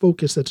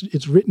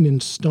 it's written in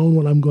stone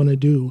what I'm going to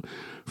do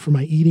for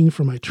my eating,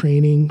 for my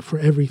training, for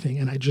everything.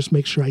 And I just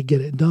make sure I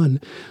get it done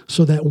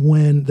so that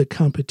when the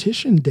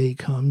competition day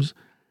comes,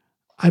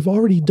 I've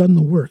already done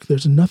the work.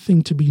 There's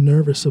nothing to be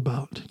nervous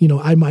about.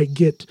 I might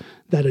get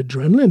that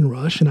adrenaline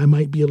rush and I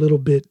might be a little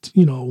bit,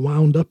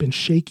 wound up and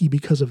shaky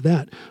because of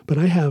that. But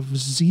I have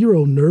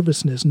zero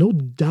nervousness, no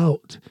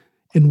doubt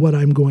in what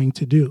I'm going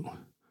to do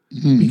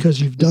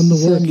because you've done the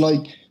work.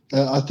 Like,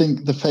 I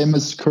think the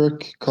famous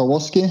Kirk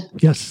Kowalski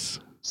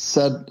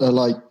said,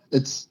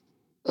 it's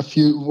a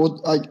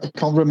few, I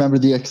can't remember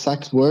the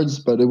exact words,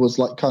 but it was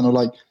like kind of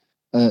like,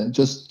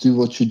 just do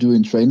what you do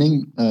in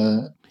training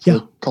for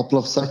a couple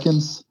of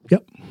seconds.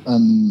 Yep.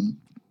 And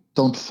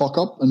don't fuck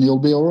up and you'll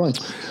be all right.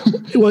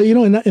 Well,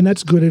 and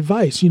that's good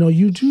advice.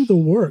 You do the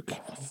work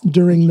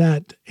during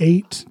that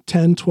 8,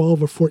 10,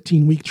 12, or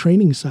 14-week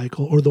training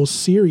cycle or those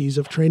series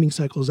of training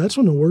cycles. That's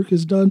when the work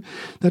is done.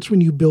 That's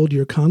when you build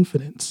your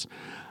confidence.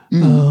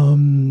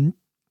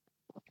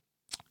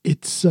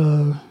 It's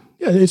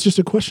just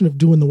a question of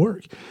doing the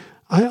work.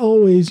 I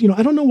always,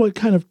 I don't know what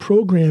kind of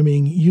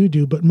programming you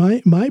do, but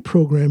my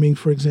programming,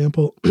 for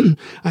example,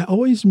 I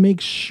always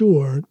make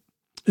sure,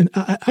 and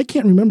I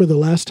can't remember the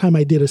last time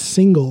I did a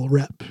single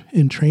rep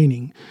in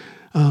training.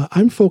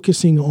 I'm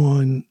focusing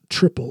on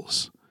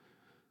triples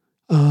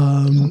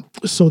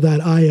so that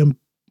I am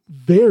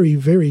very,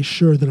 very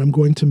sure that I'm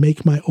going to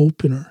make my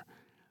opener.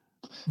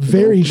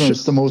 Very sure.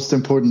 It's the most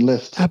important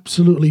lift.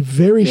 Absolutely.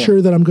 Very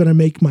sure that I'm going to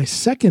make my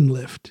second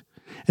lift.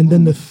 And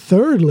then the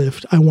third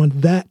lift, I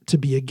want that to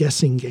be a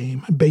guessing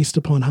game based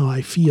upon how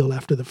I feel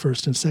after the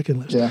first and second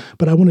lift. Yeah.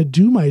 But I want to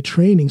do my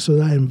training so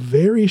that I am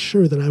very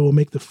sure that I will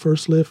make the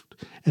first lift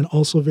and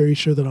also very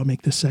sure that I'll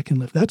make the second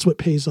lift. That's what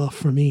pays off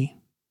for me.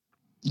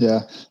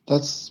 Yeah,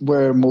 that's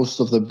where most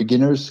of the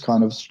beginners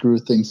kind of screw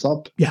things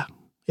up. Yeah.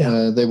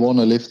 They want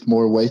to lift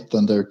more weight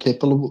than they're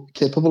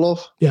capable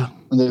of. Yeah.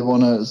 And they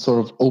want to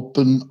sort of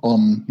open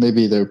on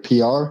maybe their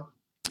PR.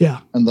 Yeah.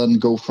 And then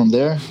go from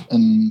there.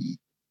 And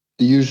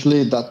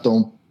usually that's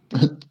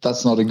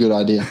not a good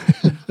idea.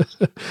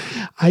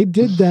 I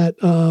did that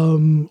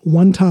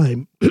one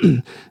time.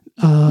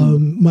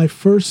 My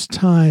first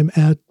time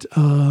at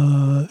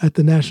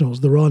the Nationals,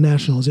 the Raw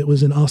Nationals, it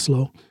was in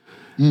Oslo.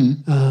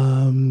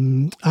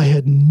 I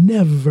had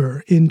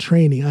never in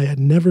training, I had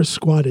never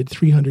squatted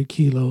 300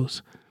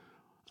 kilos.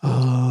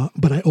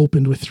 But I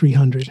opened with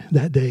 300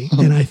 that day.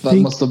 And I think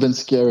that must have been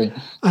scary.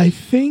 I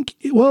think,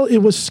 it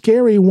was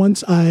scary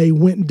once I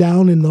went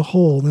down in the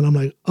hole and I'm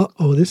like,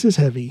 this is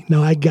heavy.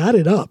 Now I got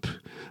it up,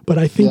 but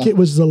I think it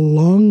was the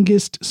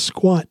longest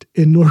squat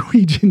in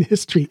Norwegian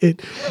history.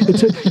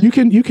 You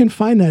can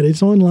find that.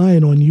 It's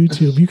online on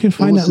YouTube. You can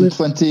find that. In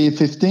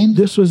 2015?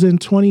 This was in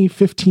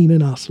 2015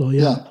 in Oslo.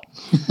 Yeah.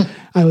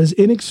 I was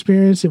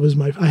inexperienced.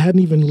 I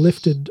hadn't even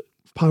lifted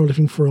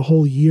powerlifting for a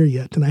whole year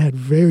yet, and I had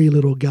very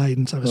little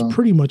guidance. I was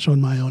pretty much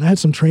on my own. I had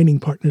some training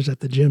partners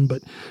at the gym,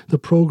 but the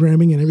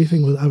programming and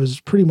everything I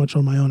was pretty much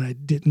on my own. I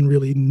didn't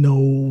really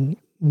know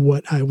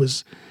what I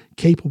was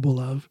capable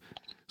of.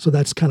 So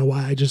that's kind of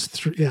why I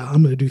just,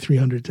 I'm going to do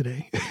 300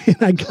 today. And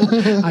I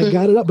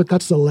got it up, but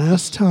that's the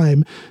last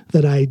time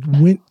that I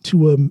went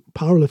to a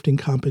powerlifting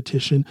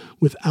competition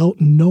without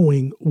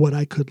knowing what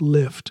I could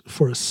lift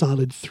for a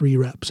solid 3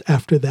 reps.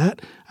 After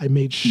that, I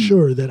made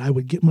sure that I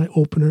would get my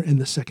opener and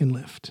the second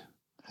lift.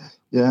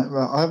 Yeah,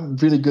 well, I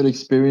have really good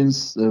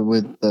experience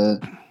with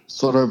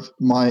sort of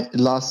my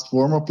last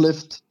warm-up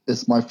lift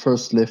is my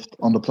first lift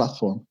on the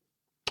platform.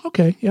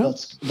 Okay, yeah.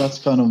 That's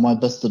kind of my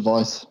best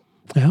advice.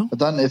 Yeah. But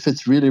then if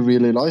it's really,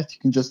 really light, you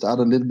can just add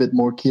a little bit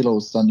more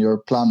kilos than your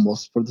plan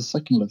was for the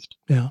second lift.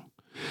 Yeah.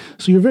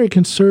 So you're very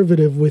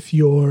conservative with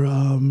your,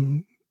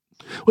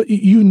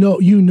 you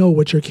know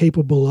what you're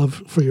capable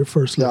of for your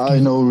first lift. Yeah, I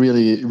know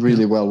really,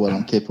 really well what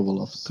I'm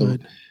capable of. So,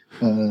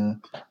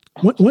 good.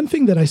 One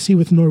thing that I see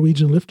with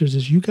Norwegian lifters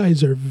is you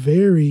guys are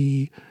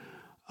very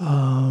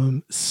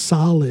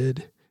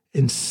solid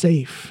and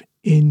safe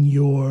in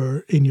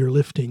your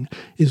lifting.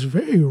 It's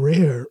very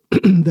rare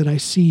that I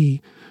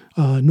see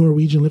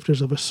Norwegian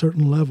lifters of a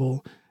certain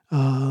level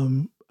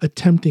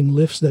attempting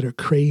lifts that are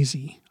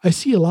crazy. I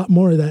see a lot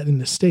more of that in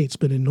the States,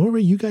 but in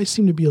Norway, you guys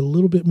seem to be a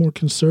little bit more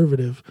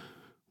conservative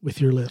with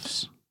your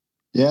lifts.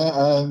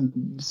 Yeah,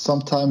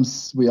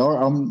 sometimes we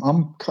are.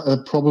 I'm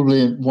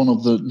probably one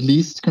of the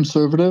least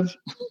conservative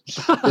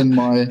in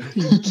my.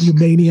 You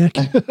maniac.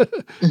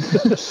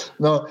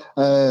 No,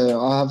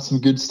 I have some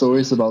good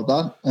stories about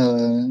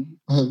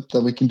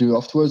that we can do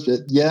afterwards. But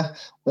yeah,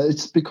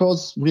 it's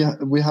because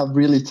we have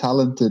really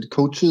talented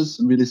coaches,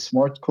 really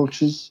smart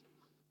coaches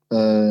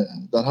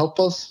that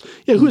help us.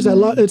 Yeah, who's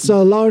that? It's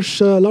Lars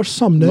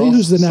Somne,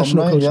 who's the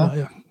national coach.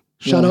 Yeah.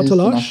 Shout out to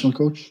Lars. National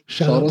coach.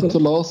 Shout out to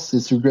Lars.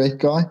 He's a great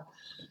guy.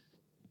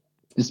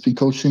 He's been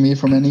coaching me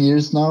for many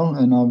years now,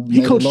 and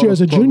he coached you as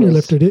a junior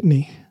lifter, didn't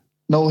he?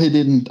 No, he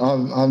didn't.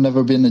 I've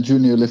never been a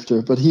junior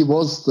lifter, but he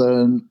was.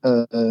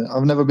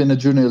 I've never been a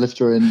junior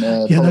lifter in.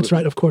 That's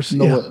right. Of course,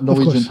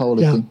 Norwegian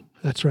powerlifting. Yeah,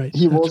 that's right.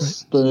 He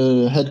was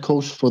the head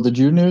coach for the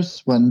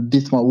juniors when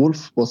Dietmar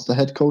Wolf was the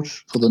head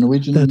coach for the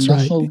Norwegian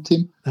national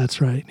team.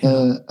 That's right.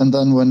 Yeah. And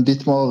then when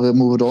Dietmar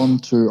moved on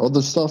to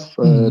other stuff,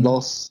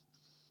 Lars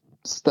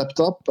stepped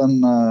up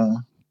and.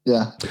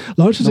 Yeah,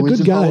 Lars is a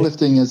good guy.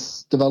 Powerlifting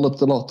has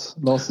developed a lot.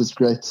 Lars is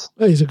great.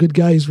 He's a good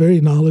guy. He's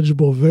very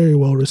knowledgeable, very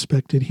well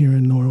respected here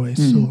in Norway.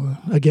 So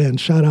again,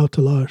 shout out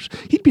to Lars.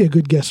 He'd be a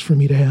good guest for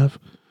me to have.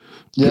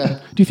 Yeah.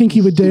 Do you think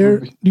he would dare?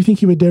 Do you think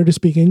he would dare to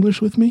speak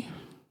English with me?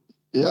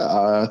 Yeah,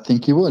 I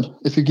think he would.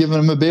 If you give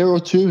him a beer or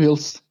two, he'll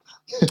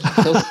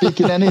speak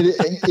in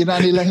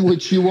any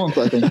language you want.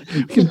 I think.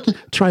 You can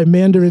try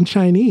Mandarin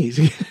Chinese.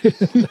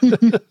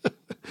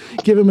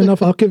 Give him enough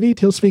akavit,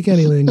 he'll speak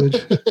any language.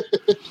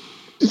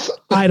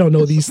 I don't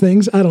know these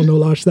things. I don't know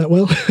Lars that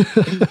well.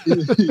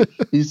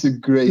 He's a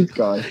great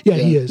guy. Yeah,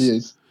 he is. He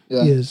is.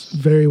 Yeah. He is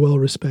very well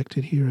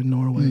respected here in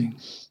Norway.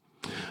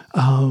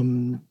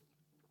 One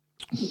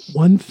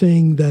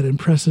thing that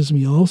impresses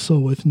me also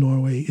with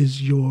Norway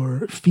is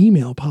your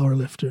female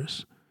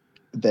powerlifters.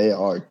 They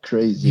are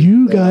crazy.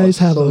 You guys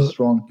have so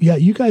strong. Yeah,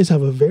 you guys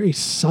have a very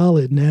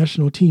solid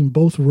national team,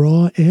 both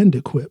raw and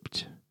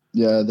equipped.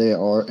 Yeah, they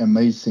are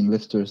amazing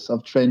lifters.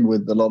 I've trained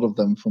with a lot of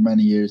them for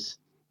many years.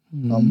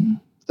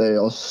 They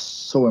are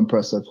so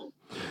impressive.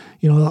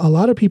 You know, a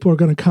lot of people are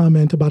going to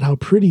comment about how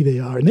pretty they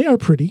are, and they are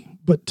pretty,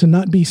 but to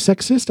not be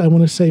sexist, I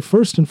want to say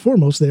first and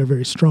foremost, they are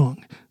very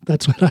strong.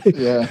 That's what I...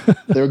 Yeah,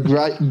 they're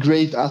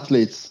great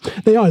athletes.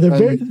 They are.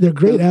 They're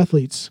great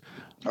athletes.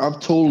 I've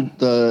told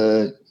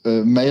the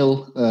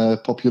male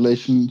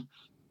population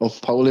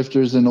of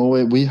powerlifters in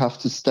Norway, we have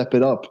to step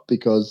it up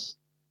because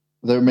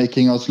they're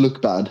making us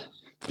look bad.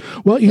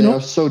 Well, they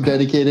are so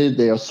dedicated.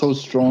 They are so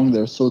strong.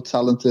 They're so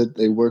talented.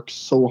 They work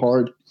so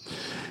hard.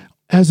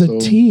 As a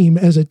team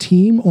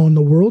on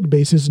the world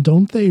basis,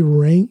 don't they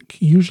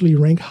usually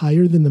rank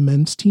higher than the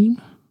men's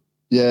team?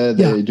 Yeah,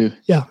 they do.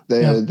 Yeah,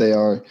 they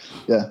are.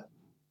 Yeah.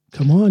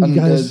 Come on, you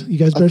guys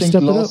better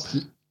step it up.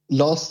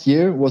 Last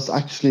year was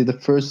actually the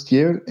first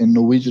year in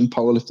Norwegian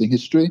powerlifting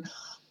history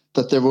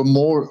that there were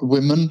more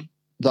women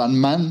than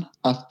men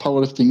at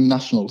powerlifting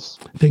nationals.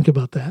 Think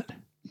about that.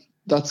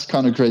 That's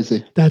kind of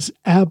crazy. That's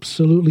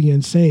absolutely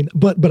insane.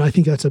 But I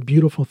think that's a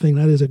beautiful thing.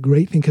 That is a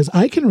great thing because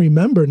I can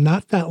remember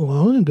not that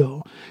long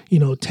ago,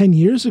 10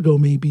 years ago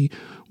maybe,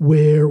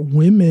 where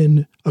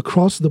women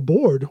across the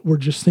board were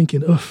just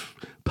thinking, "Oof,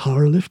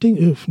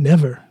 powerlifting, oof,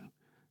 never."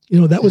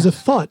 That was a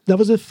thought. That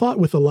was a thought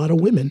with a lot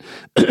of women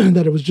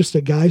that it was just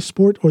a guy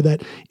sport, or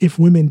that if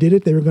women did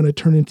it, they were going to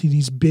turn into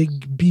these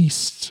big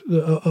beasts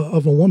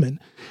of a woman.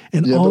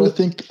 And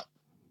but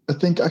I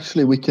think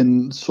actually we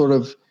can sort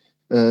of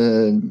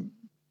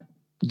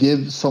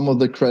give some of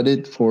the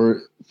credit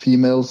for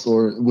females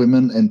or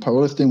women in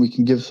powerlifting. We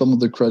can give some of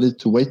the credit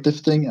to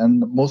weightlifting,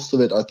 and most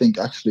of it, I think,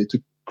 actually to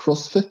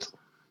CrossFit.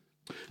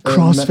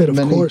 CrossFit,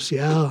 of course,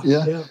 yeah.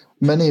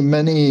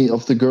 Many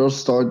of the girls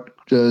start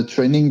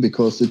training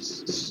because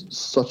it's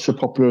such a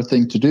popular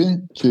thing to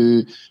do,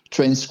 to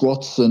train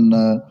squats and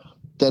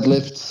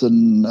deadlifts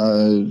and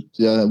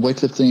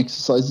weightlifting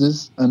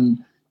exercises, and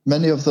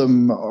many of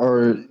them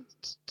are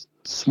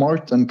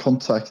smart and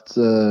contact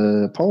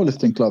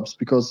powerlifting clubs,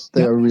 because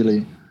they are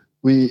really,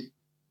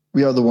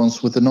 we are the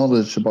ones with the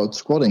knowledge about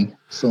squatting.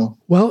 So,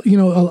 well,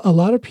 a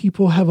lot of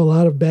people have a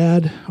lot of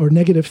bad or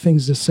negative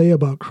things to say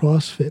about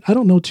CrossFit. I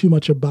don't know too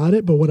much about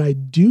it, but what I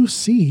do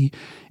see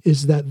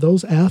is that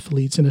those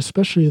athletes, and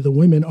especially the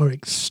women, are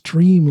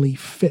extremely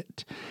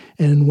fit.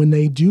 And when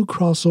they do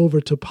cross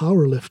over to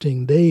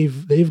powerlifting,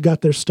 they've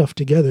got their stuff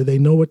together. They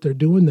know what they're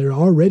doing. They're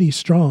already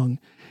strong.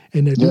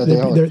 And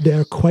they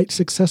are quite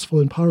successful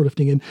in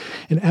powerlifting.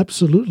 And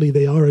absolutely,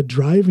 they are a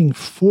driving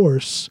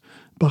force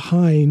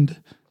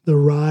behind the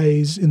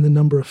rise in the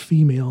number of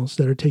females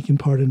that are taking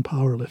part in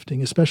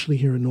powerlifting, especially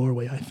here in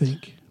Norway, I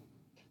think.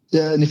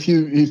 Yeah, and if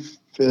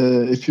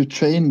you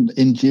train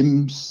in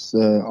gyms,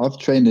 I've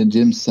trained in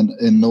gyms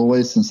in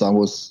Norway since I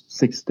was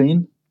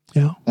 16.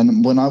 Yeah.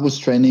 And when I was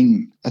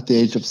training at the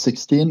age of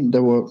 16,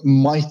 there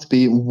might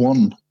be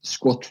one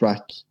squat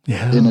rack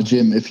in a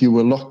gym if you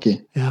were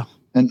lucky. Yeah.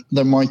 And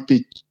there might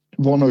be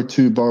one or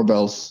two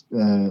barbells,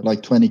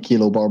 like 20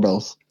 kilo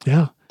barbells.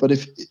 Yeah. But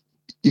if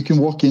you can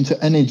walk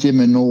into any gym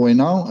in Norway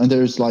now, and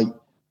there's like,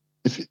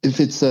 if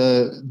it's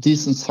a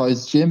decent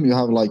sized gym, you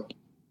have like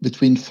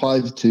between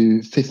 5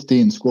 to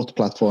 15 squat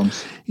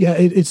platforms. Yeah,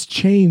 it's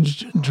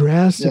changed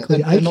drastically.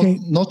 Yeah,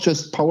 and not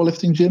just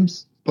powerlifting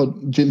gyms,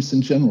 but gyms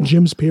in general.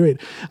 Gyms, period.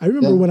 I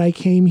remember when I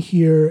came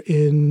here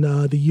in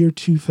the year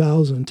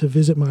 2000 to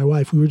visit my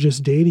wife. We were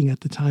just dating at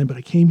the time, but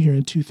I came here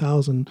in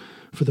 2000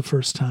 for the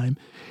first time.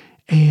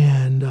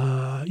 And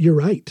you're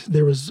right.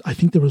 I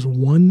think there was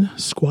one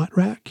squat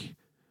rack.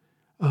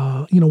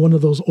 One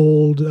of those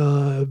old,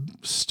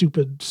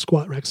 stupid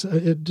squat racks,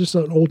 just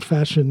an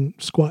old-fashioned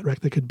squat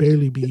rack that could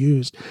barely be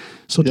used.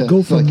 So to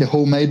go from like a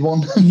homemade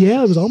one.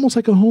 Yeah, it was almost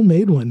like a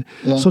homemade one.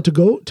 Yeah. So to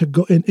go,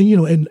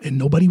 and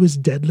nobody was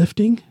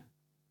deadlifting.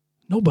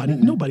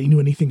 Nobody knew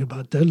anything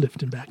about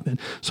deadlifting back then.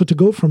 So to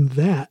go from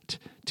that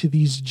to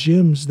these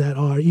gyms that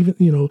are even,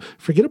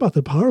 forget about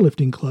the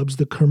powerlifting clubs,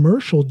 the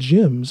commercial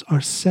gyms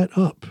are set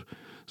up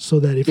so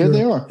that if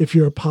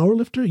you're a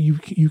powerlifter,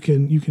 you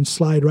can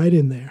slide right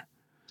in there.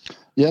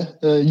 Yeah,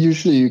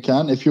 usually you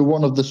can. If you're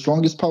one of the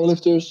strongest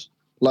powerlifters,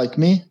 like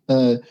me,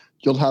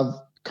 you'll have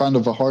kind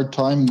of a hard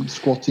time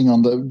squatting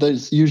on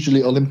there's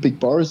usually Olympic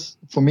bars.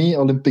 For me,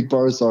 Olympic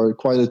bars are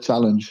quite a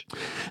challenge.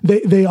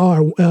 They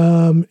are.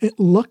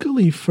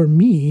 Luckily for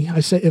me, I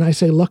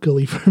say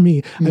luckily for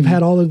me, I've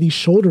had all of these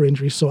shoulder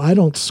injuries, so I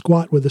don't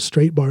squat with a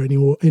straight bar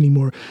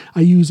anymore.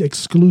 I use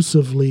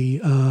exclusively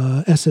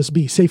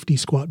SSB, safety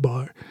squat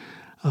bar.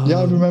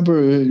 I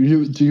remember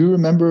do you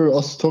remember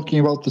us talking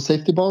about the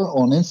safety bar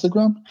on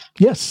Instagram?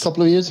 Yes. A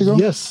couple of years ago?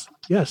 Yes.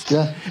 Yeah.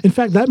 In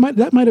fact, that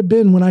might have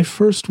been when I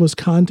first was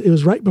it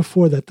was right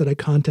before that I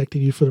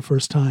contacted you for the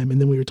first time,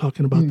 and then we were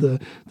talking about the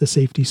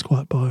safety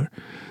squat bar.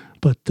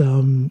 But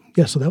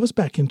so that was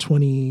back in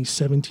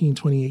 2017,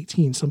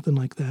 2018, something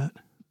like that.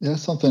 Yeah,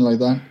 something like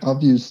that.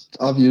 I've used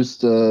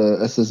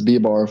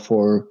SSB bar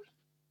for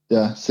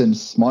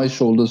since my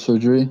shoulder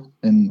surgery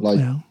in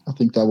I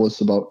think that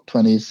was about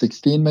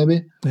 2016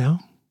 maybe. Yeah.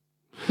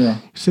 Yeah.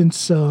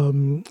 Since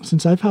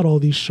I've had all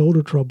these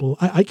shoulder trouble,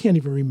 I can't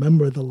even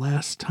remember the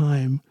last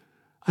time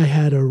I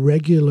had a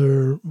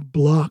regular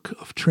block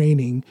of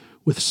training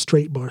with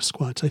straight bar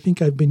squats. I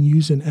think I've been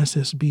using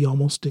SSB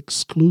almost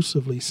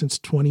exclusively since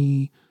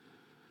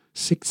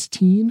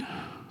 2016.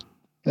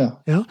 Yeah.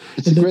 Yeah.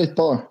 It's a great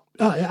bar.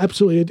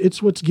 Absolutely.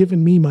 It's what's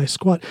given me my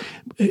squat.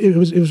 It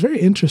was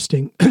very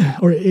interesting,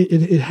 or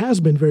it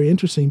has been very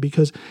interesting,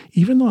 because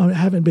even though I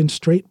haven't been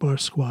straight bar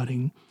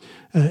squatting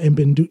and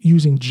been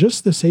using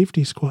just the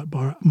safety squat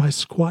bar, my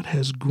squat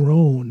has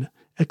grown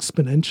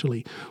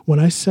exponentially.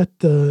 When I set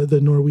the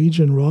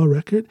Norwegian raw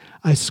record,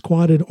 I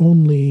squatted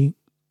only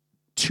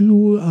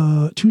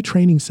two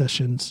training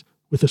sessions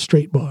with a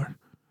straight bar.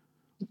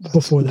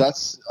 Before that.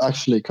 That's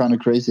actually kind of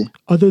crazy.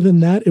 Other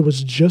than that, it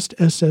was just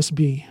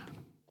SSB.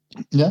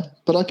 Yeah,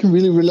 but I can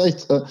really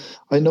relate.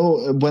 I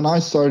know when I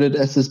started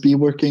SSB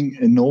working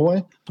in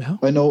Norway,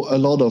 I know a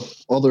lot of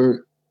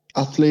other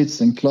athletes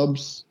and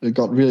clubs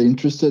got really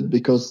interested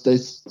because they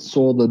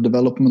saw the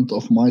development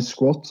of my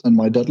squat and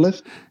my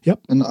deadlift. Yep.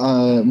 And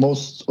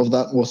most of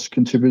that was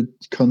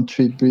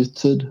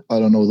contributed. I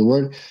don't know the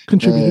word.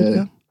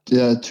 Contributed.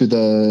 To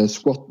the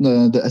squat,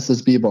 the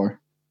SSB bar.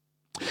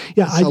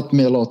 Yeah, it's helped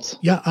me a lot.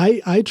 Yeah,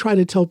 I try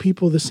to tell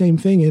people the same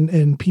thing,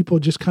 and people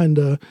just kind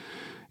of,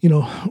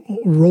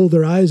 roll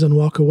their eyes and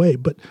walk away.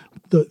 But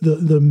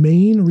the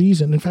main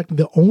reason, in fact,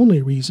 the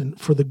only reason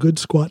for the good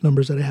squat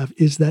numbers that I have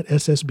is that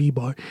SSB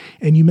bar.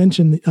 And you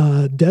mentioned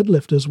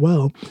deadlift as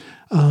well.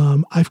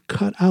 I've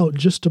cut out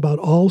just about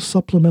all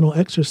supplemental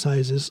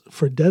exercises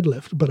for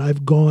deadlift, but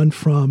I've gone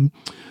from,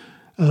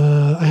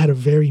 I had a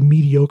very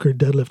mediocre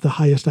deadlift. The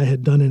highest I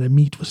had done in a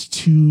meet was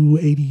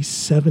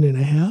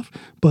 287.5.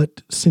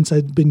 But since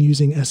I've been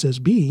using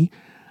SSB,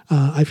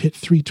 I've hit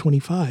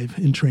 325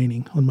 in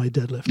training on my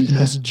deadlift. And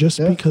that's just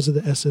because of the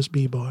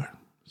SSB bar.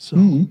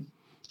 So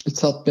it's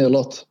helped me a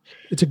lot.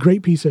 It's a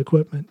great piece of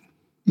equipment.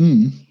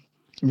 It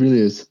really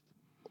is.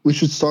 We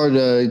should start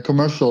a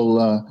commercial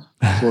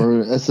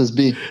for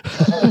SSB.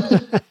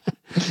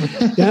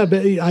 Yeah,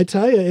 but I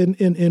tell you,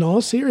 in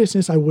all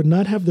seriousness, I would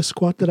not have the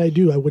squat that I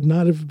do. I would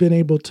not have been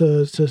able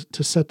to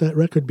set that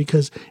record,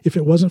 because if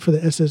it wasn't for the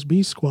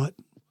SSB squat,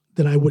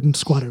 then I wouldn't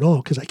squat at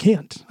all, because I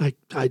can't. I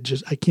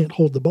can't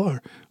hold the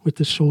bar with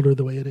the shoulder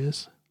the way it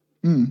is.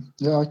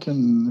 Yeah, I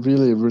can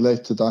really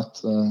relate to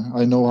that.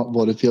 I know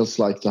what it feels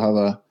like to have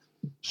a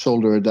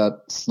shoulder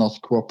that's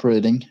not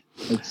cooperating.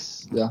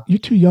 It's You're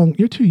too young.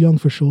 You're too young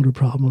for shoulder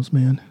problems,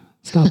 man.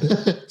 Stop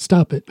it.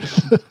 Stop it.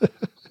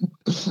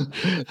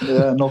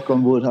 Yeah, knock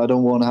on wood. I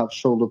don't want to have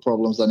shoulder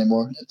problems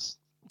anymore.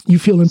 You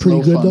feeling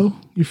pretty good though?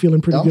 You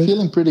feeling pretty good? I'm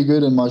feeling pretty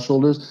good in my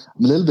shoulders.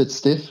 I'm a little bit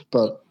stiff,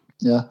 but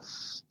yeah,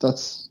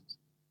 that's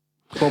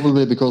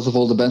probably because of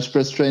all the bench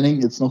press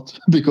training. It's not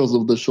because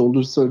of the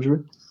shoulder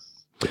surgery.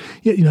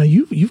 Yeah,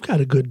 you've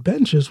got a good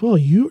bench as well.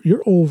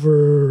 You're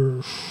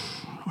over,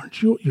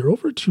 aren't you? You're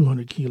over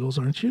 200 kilos,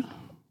 aren't you?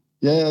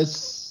 Yeah,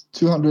 it's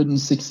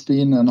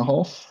 216 and a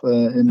half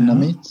in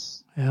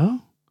meets. Yeah.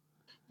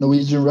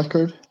 Norwegian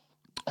record.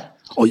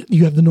 Oh,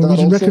 you have the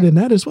Norwegian record in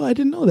that as well? I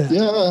didn't know that.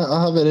 Yeah,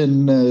 I have it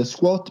in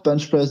squat,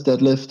 bench press,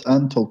 deadlift,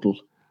 and total.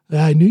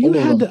 I knew you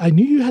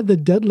had the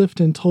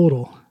deadlift in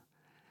total.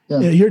 Yeah,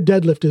 your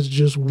deadlift is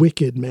just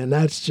wicked, man.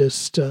 That's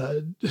just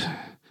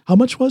how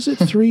much was it?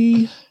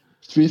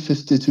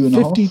 352 and a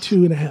half.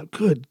 52 and a half.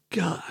 Good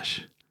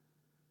gosh.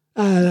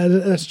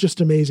 That's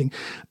just amazing.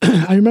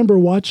 I remember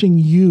watching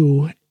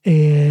you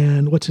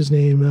and what's his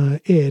name?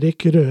 Erik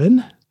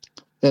Røen.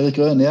 Erik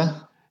Røen, yeah.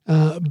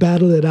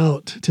 Battle it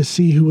out to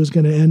see who was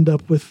going to end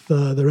up with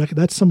the record.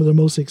 That's some of the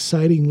most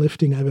exciting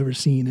lifting I've ever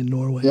seen in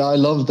Norway. Yeah, I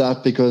love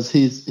that because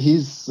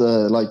he's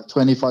like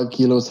 25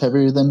 kilos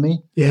heavier than me.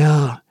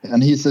 Yeah.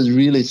 And he's a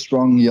really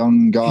strong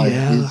young guy.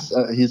 Yeah.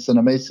 He's an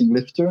amazing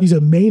lifter. He's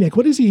a maniac.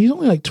 What is he? He's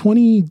only like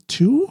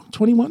 22,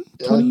 21?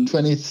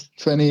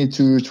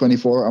 22,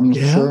 24. I'm not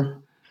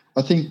sure.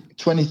 I think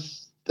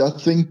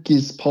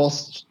he's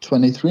past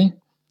 23.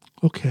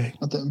 Okay.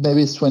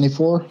 Maybe it's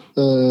 24,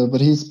 but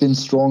he's been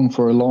strong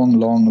for a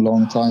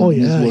long time. Oh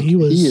yeah, he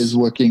is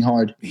working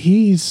hard.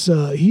 He's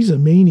a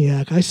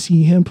maniac. I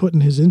see him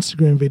putting his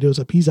Instagram videos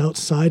up. He's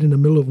outside in the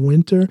middle of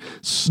winter.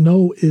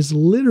 Snow is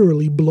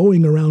literally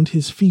blowing around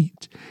his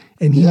feet,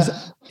 and he's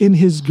in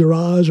his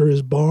garage or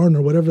his barn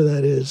or whatever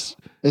that is.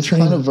 It's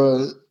kind of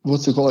a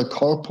what's it called, a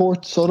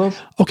carport sort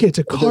of. Okay, it's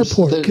a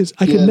carport because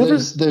I could never.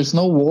 There's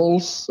no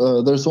walls.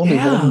 There's only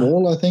one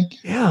wall, I think.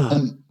 Yeah.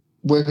 And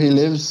where he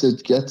lives,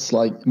 it gets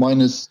like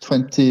minus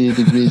 20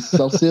 degrees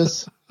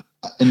Celsius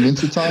in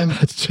wintertime.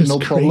 That's just no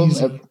crazy.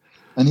 problem.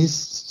 And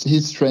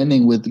he's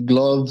training with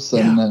gloves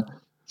and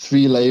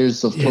 3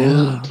 layers of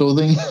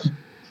clothing.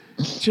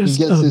 He gets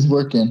his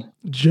work in.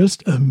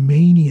 Just a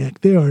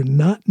maniac. There are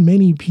not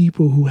many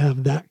people who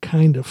have that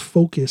kind of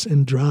focus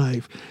and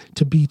drive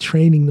to be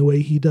training the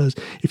way he does.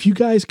 If you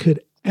guys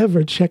could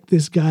ever check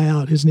this guy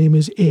out, his name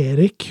is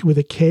Erik with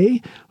a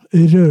K.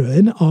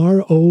 Røen,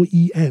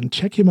 R-O-E-N.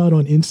 Check him out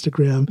on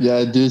Instagram.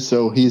 Yeah, do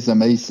so. He's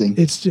amazing.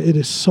 It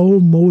is so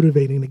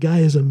motivating. The guy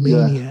is a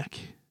maniac.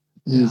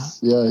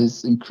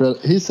 He's incredible.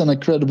 He's an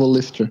incredible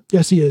lifter.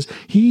 Yes, he is.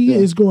 He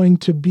is going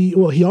to be,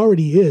 well, he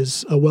already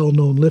is a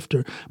well-known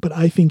lifter, but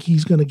I think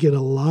he's going to get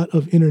a lot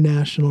of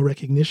international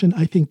recognition.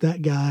 I think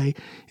that guy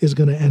is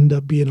going to end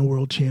up being a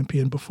world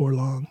champion before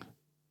long.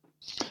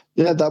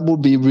 Yeah, that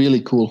would be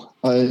really cool.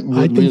 I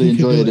would really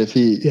enjoy it if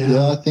he.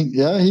 I think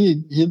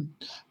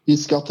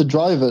he's got the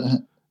drive in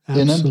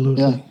him.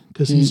 Absolutely,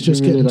 because he's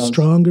just really getting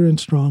stronger and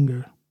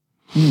stronger.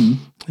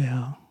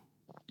 Yeah.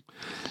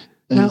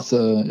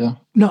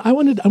 Now, I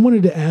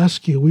wanted to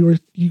ask you.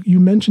 You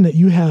mentioned that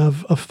you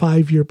have a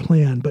 5-year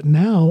plan, but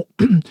now,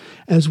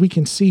 as we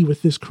can see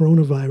with this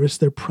coronavirus,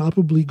 they're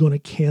probably going to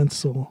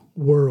cancel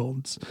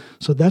Worlds.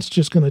 So that's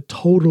just going to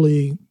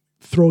totally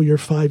throw your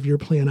 5-year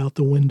plan out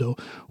the window.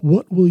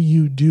 What will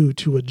you do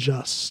to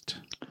adjust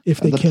if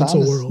they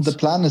cancel Worlds? The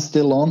plan is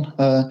still on.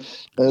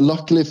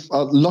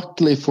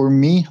 Luckily for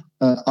me,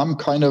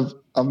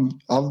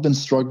 I've been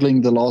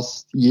struggling the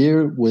last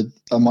year with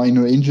a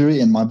minor injury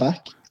in my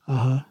back.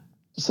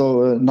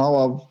 So now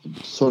I've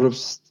sort of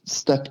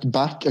stepped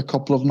back a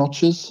couple of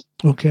notches.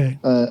 Okay.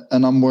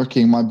 And I'm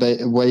working my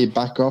way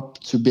back up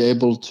to be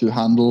able to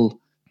handle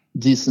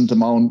decent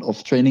amount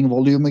of training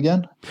volume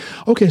again.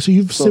 Okay, so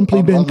you've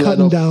simply been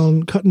cutting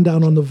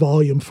down on the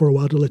volume for a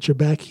while to let your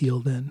back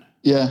heal then.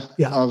 Yeah.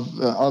 I've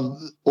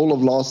all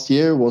of last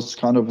year was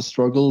kind of a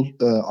struggle.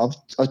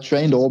 I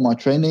trained all my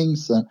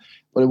trainings,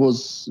 but it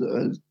was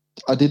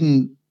I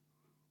didn't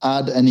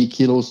add any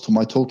kilos to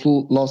my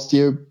total last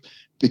year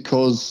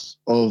because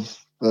of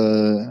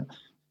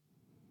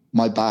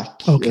my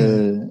back.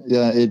 Okay.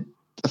 It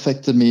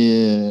affected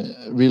me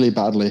really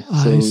badly.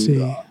 So, I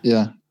see.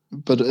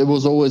 But there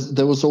was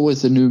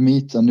always a new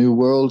meet, a new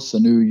Worlds, a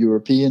new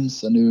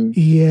Europeans, a new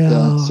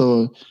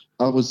so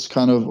I was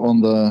kind of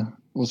on the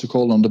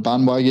on the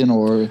bandwagon,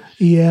 or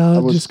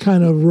just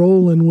kind of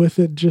rolling with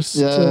it.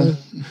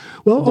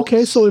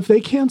 Okay. So if they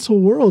cancel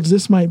Worlds,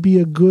 this might be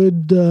a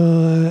good,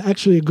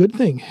 actually a good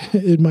thing.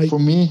 It might. For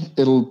me,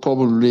 it'll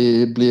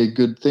probably be a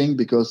good thing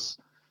because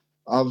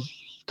I've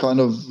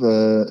kind of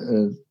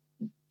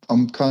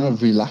I'm kind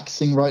of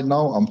relaxing right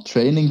now. I'm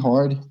training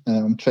hard.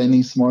 I'm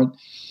training smart,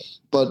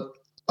 but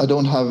I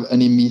don't have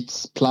any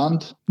meets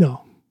planned.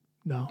 No.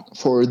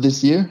 For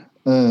this year.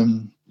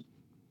 I'm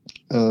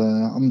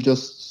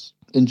just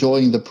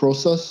enjoying the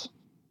process.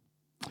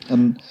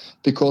 And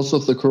because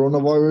of the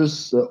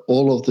coronavirus,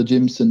 all of the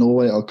gyms in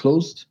Norway are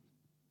closed.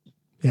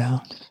 Yeah.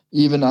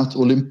 Even at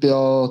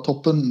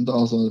Olympiatoppen,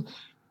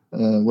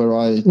 where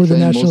I where the train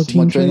national most of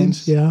team my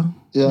trainings. trains.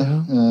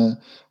 Yeah.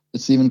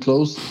 It's even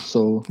closed.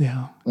 So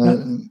yeah.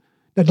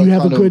 Now, do you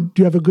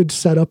have a good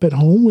setup at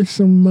home with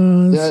some?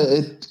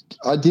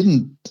 I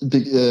didn't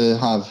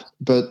have,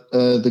 but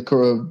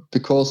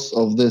because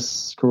of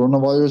this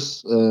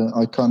coronavirus,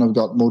 I kind of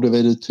got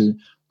motivated to.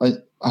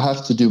 I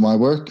have to do my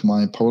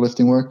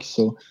powerlifting work.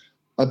 So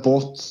I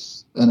bought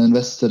and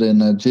invested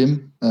in a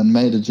gym and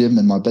made a gym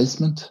in my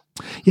basement.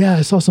 Yeah,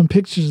 I saw some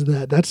pictures of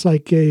that. That's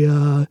like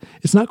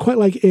it's not quite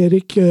like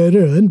Erik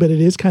Røen, but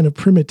it is kind of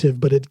primitive,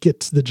 but it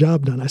gets the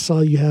job done. I saw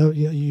you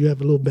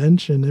have a little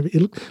bench and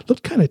it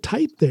looked kind of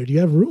tight there. Do you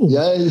have room?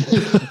 Yeah,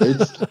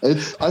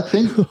 it's. I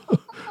think,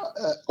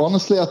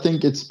 honestly, I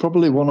think it's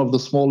probably one of the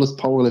smallest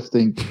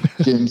powerlifting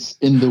gyms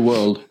in the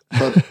world,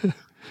 but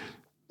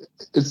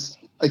it's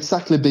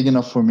exactly big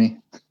enough for me.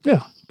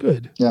 Yeah,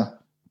 good. Yeah,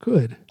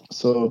 good.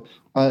 So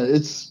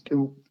it's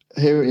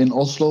here in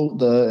Oslo.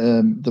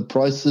 The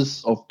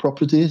prices of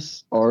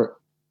properties are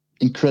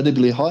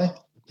incredibly high.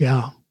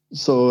 Yeah.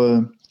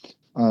 So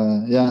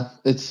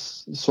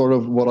it's sort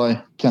of what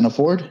I can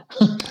afford.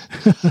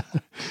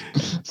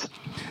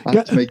 I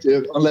have to make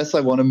it, unless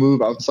I want to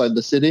move outside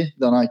the city,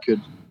 then I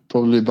could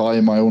probably buy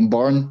my own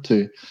barn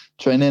to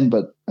train in.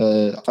 But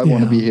I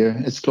want to be here.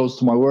 It's close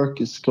to my work.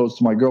 It's close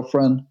to my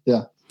girlfriend.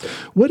 Yeah.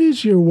 What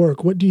is your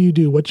work? What do you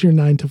do? What's your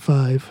 9 to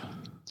 5?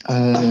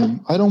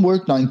 I don't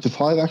work 9 to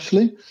 5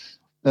 actually.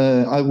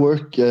 I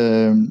work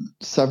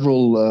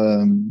several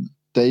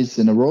days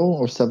in a row,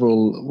 or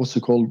several, what's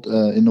it called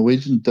in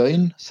Norwegian,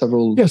 døgn?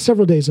 Several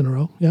days in a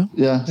row.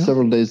 Yeah.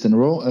 Several days in a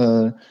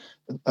row.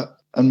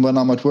 And when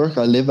I'm at work,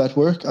 I live at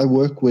work. I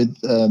work with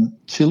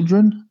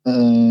children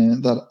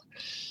that,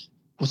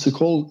 what's it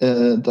called?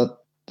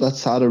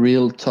 That's had a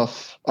real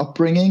tough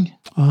upbringing.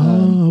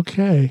 Oh,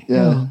 okay.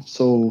 Yeah.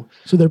 So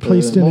they're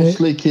placed in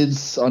mostly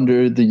kids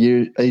under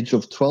the age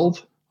of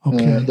 12.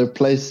 Okay. They're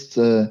placed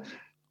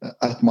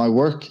at my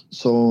work.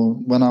 So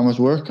when I'm at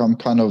work, I'm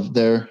kind of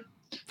their,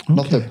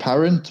 not their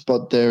parent,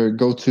 but their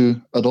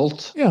go-to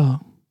adult. Yeah.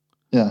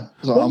 Yeah.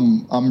 So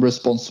I'm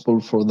responsible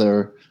for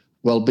their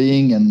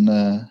well-being and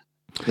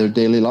their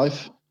daily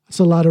life. It's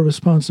a lot of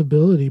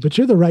responsibility, but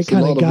you're the right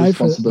kind of guy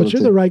for that. But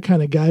you're the right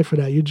kind of guy for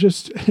that. You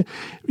just,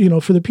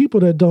 for the people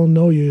that don't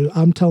know you,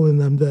 I'm telling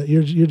them that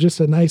you're just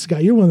a nice guy.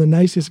 You're one of the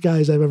nicest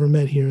guys I've ever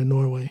met here in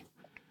Norway.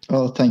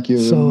 Oh, thank you.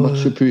 So,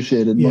 much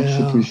appreciated. Yeah. Much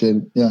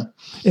appreciated. Yeah.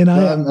 And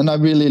I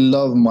really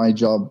love my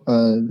job.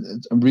 I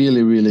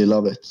really, really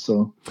love it.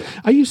 So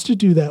I used to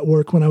do that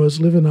work when I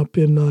was living up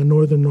in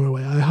northern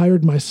Norway. I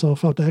hired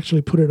myself out to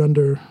actually put it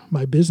under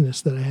my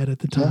business that I had at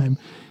the time.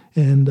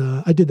 Yeah. And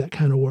I did that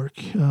kind of work.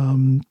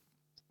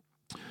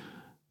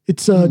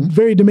 It's a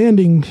very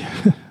demanding,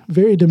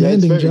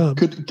 job.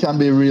 It can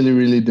be really,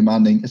 really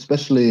demanding,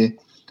 especially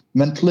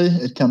mentally.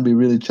 It can be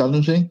really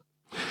challenging.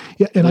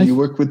 Yeah, and when you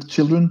work with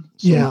children.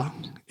 So,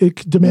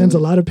 it demands a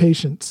lot of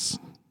patience.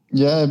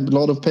 Yeah, a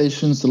lot of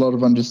patience, a lot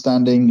of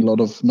understanding, a lot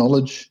of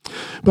knowledge.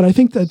 But I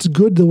think that's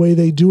good the way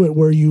they do it,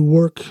 where you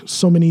work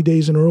so many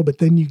days in a row, but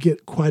then you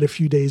get quite a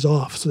few days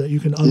off so that you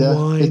can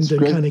unwind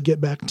and kind of get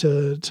back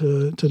to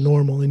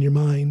normal in your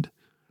mind.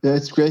 Yeah,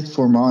 it's great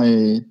for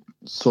my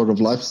sort of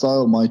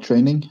lifestyle, my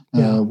training.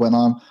 When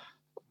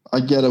I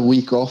get a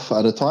week off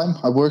at a time.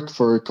 I work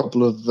for a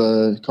couple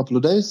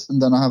of days,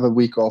 and then I have a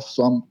week off.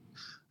 So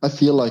I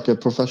feel like a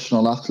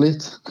professional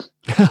athlete,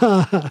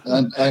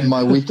 and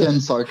my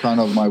weekends are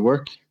kind of my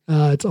work.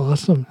 It's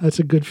awesome. That's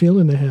a good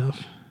feeling to have.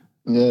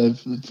 Yeah,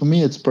 for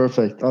me, it's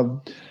perfect. I've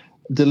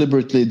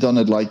deliberately done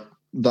it like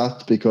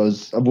that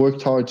because I've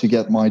worked hard to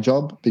get my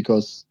job,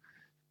 because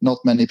not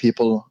many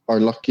people are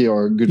lucky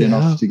or good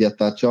enough to get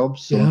that job.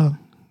 So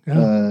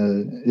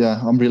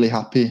I'm really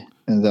happy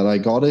that I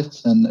got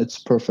it, and it's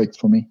perfect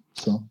for me.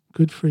 So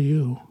good for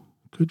you.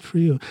 Good for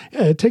you.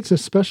 Yeah, it takes a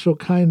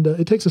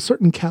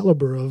certain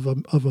caliber of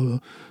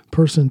a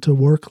person to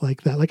work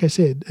like that. Like I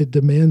said, it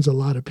demands a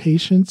lot of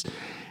patience.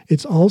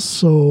 It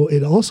also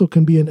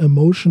can be an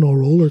emotional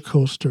roller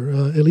coaster.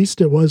 At least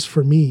it was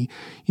for me.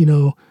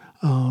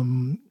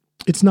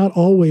 It's not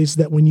always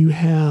that when you're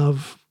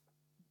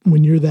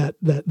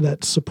that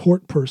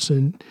support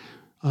person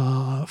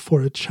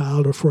for a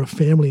child or for a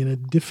family in a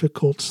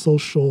difficult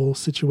social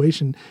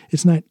situation.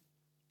 It's not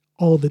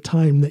all the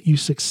time that you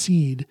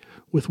succeed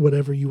with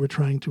whatever you were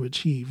trying to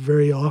achieve.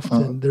 Very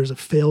often there's a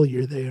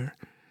failure there.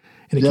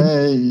 And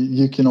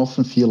you can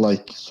often feel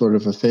like sort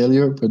of a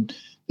failure, but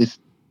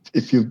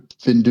if you've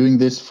been doing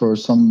this for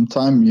some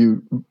time,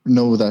 you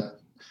know that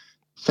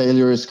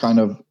failure is kind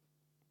of,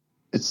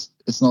 it's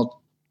not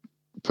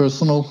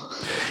personal.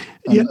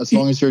 And as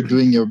long as you're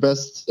doing your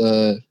best,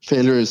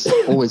 failure is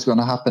always going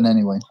to happen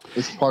anyway.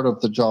 It's part of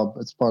the job.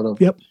 It's part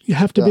of. Yep. You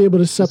have to be able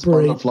to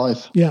separate. It's part of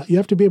life. Yeah. You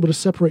have to be able to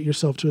separate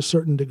yourself to a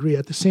certain degree.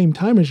 At the same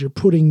time as you're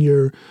putting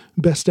your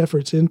best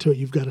efforts into it,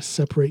 you've got to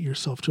separate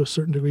yourself to a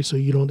certain degree so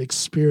you don't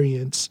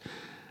experience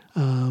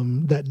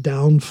that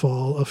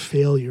downfall of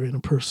failure in a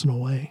personal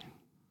way.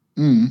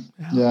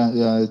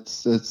 Yeah.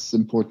 It's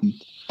important.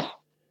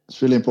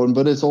 It's really important,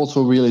 but it's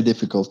also really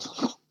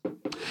difficult.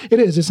 It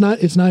is. It's not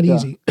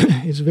easy.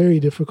 It's very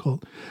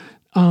difficult.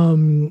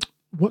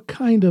 What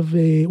kind of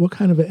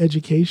an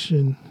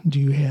education do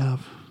you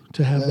have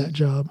to have that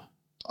job?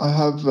 I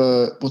have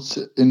what's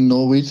in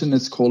Norwegian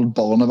it's called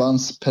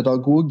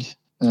barnevernspedagog.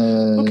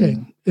 Okay.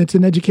 It's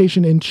an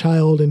education in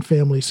child and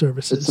family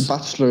services. It's a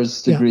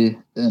bachelor's degree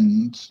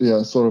in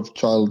sort of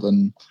child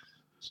and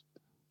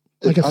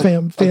like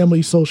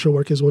family social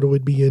work is what it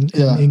would be in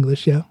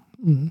English. Yeah.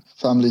 Mm-hmm.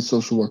 Family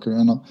social worker,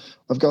 and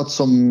I've got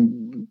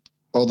some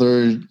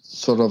other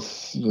sort of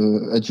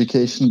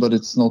education, but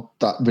it's not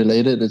that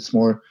related. It's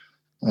more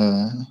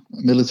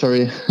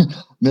military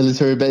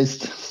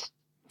based.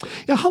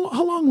 Yeah,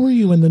 how long were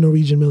you in the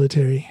Norwegian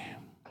military?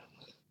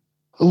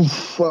 Well,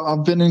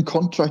 I've been in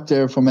contract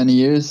there for many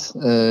years,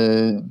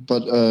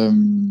 but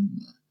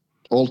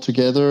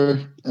altogether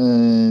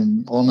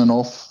on and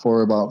off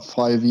for about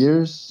 5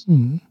 years.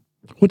 Mm-hmm.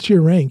 What's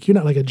your rank? You're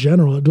not like a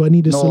general. Do I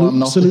need to salute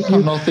you?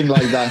 I'm nothing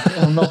like that.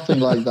 I'm nothing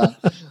like that.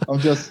 I'm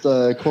just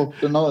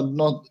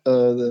not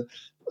a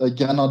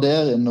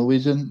grenadier in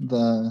Norwegian.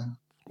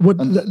 What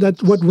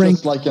rank?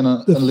 Just like an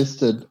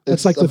enlisted.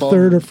 That's like the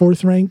third or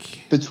fourth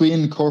rank?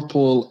 Between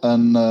corporal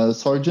and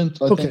sergeant,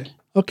 I think.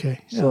 Okay.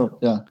 Yeah. So,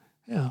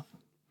 yeah.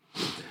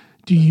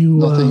 Do you...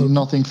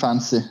 Nothing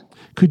fancy.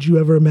 Could you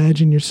ever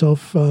imagine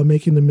yourself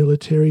making the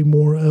military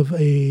more of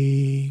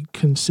a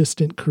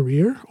consistent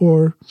career,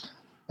 or...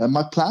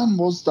 my plan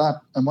was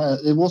that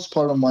it was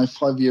part of my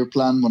 5-year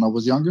plan when I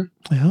was younger.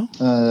 Yeah.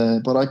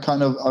 But I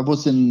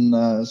was in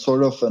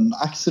sort of an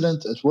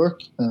accident at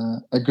work.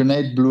 A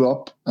grenade blew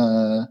up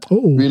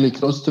really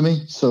close to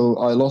me, so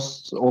I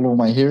lost all of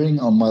my hearing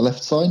on my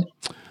left side.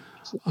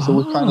 So it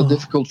was kind of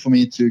difficult for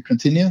me to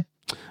continue.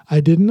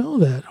 I didn't know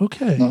that.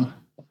 Okay. No.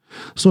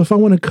 So if I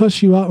want to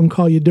cuss you out and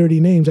call you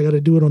dirty names, I got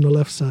to do it on the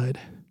left side.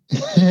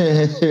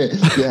 Yeah,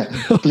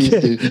 please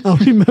do. I'll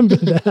remember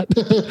that.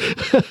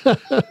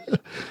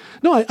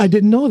 No, I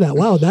didn't know that.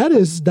 Wow,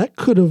 that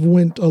could have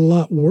went a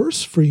lot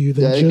worse for you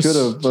than just... Yeah, it could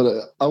have,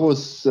 but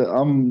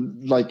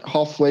I'm like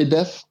halfway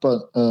deaf,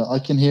 but I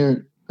can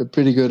hear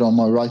pretty good on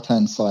my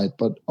right-hand side,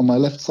 but on my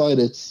left side,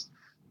 it's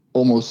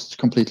almost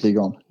completely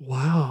gone.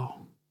 Wow.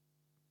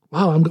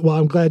 I'm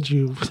glad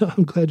you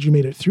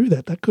made it through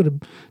that. That could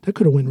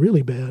have went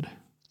really bad.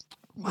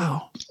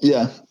 Wow.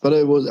 Yeah, but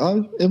it was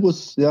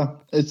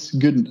it's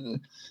good.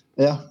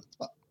 Yeah.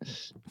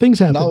 Things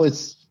happen. Now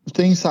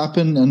things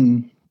happen,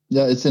 and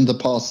it's in the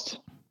past.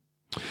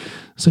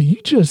 So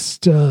you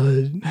just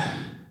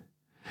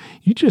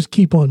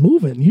keep on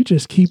moving. You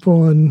just keep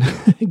on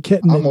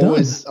getting it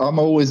done. I'm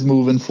always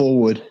moving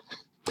forward.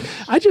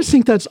 I just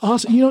think that's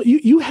awesome. You know,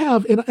 you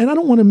have, and I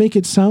don't want to make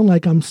it sound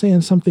like I'm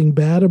saying something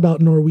bad about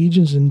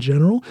Norwegians in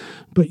general,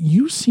 but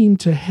you seem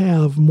to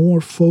have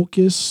more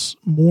focus,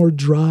 more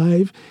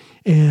drive,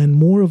 and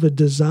more of a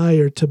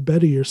desire to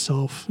better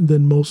yourself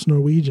than most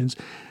Norwegians.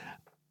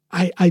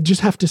 I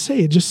just have to say,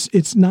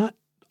 it's not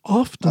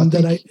often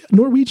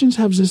Norwegians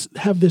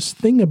have this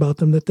thing about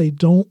them that they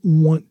don't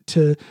want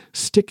to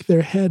stick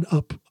their head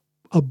up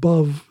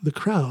above the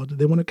crowd.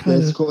 They want to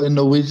kind of... in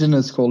Norwegian,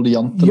 it's called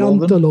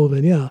janteloven.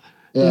 Janteloven,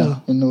 yeah.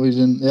 In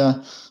Norwegian,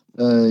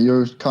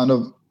 you're kind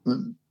of...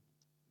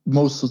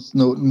 Most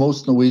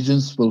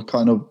Norwegians will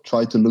kind of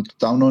try to look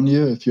down on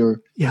you if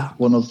you're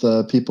one of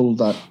the people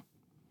that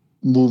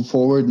move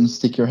forward and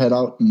stick your head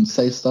out and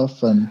say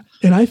stuff. And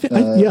I think,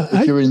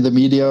 if you're in the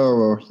media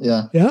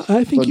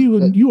I think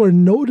you are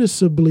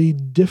noticeably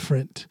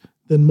different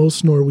than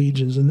most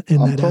Norwegians in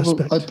that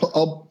aspect.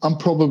 I'm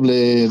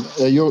probably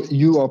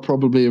you are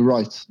probably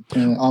right.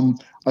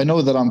 I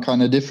know that I'm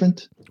kind of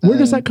different. Where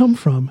does that come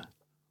from?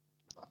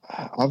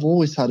 I've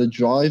always had a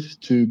drive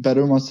to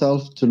better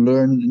myself, to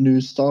learn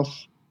new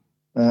stuff.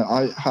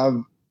 I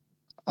have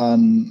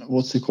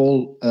what's it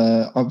called?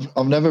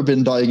 I've never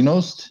been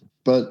diagnosed,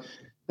 but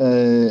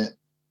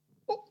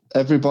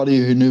everybody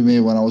who knew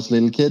me when I was a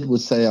little kid would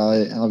say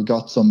I've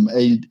got some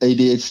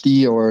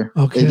ADHD or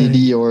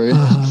ADD or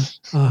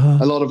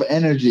a lot of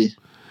energy.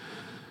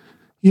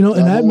 You know,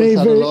 and that may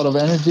had a lot of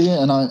energy,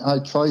 and I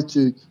try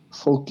to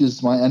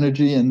focus my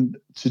energy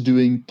into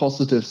doing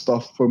positive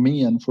stuff for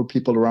me and for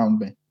people around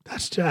me.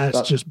 That's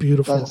just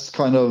beautiful. That's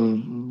kind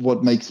of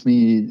what makes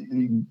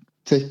me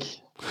tick.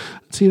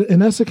 See,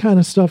 and that's the kind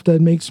of stuff that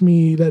makes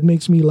me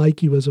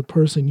like you as a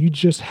person. You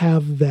just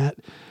have that.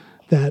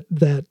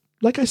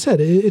 Like I said,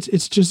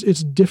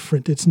 it's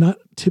different. It's not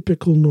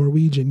typical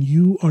Norwegian.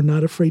 You are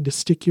not afraid to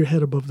stick your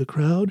head above the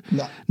crowd.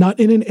 No. Not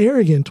in an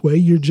arrogant way.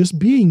 You're just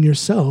being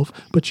yourself,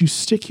 but you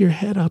stick your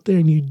head out there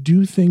and you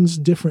do things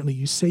differently.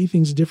 You say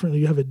things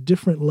differently. You have a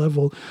different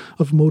level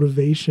of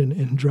motivation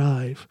and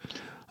drive.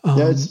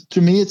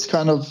 To me, it's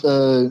kind of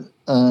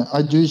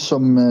I do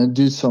some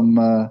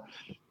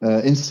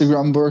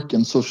Instagram work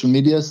and social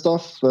media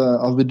stuff.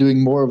 I've been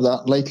doing more of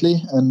that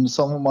lately, and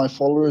some of my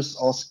followers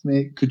ask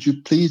me, could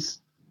you please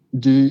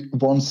do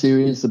one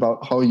series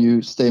about how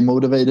you stay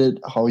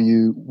motivated, how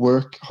you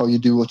work, how you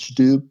do what you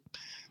do,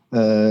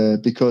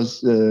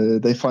 because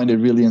they find it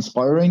really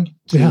inspiring.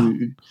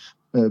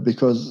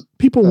 Because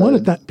people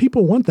want that.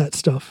 People want that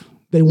stuff.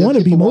 They want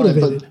to be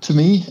motivated. But to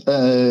me,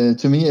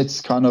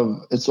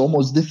 it's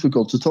almost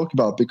difficult to talk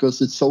about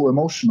because it's so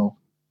emotional.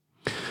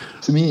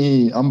 To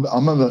me, I'm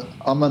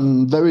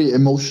a very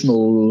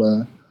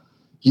emotional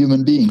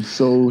human being.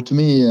 So to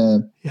me,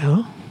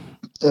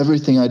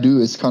 everything I do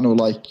is kind of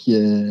like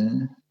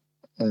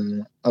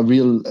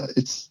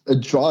it's a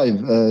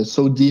drive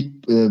so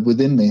deep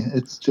within me.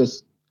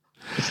 It's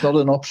not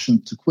an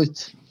option to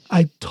quit.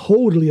 I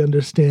totally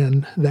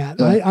understand that.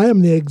 Yeah. I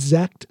am the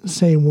exact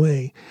same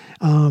way.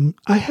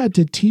 I had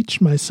to teach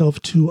myself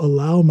to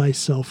allow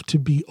myself to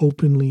be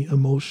openly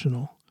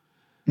emotional.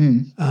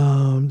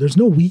 There's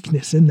no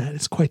weakness in that.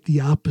 It's quite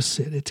the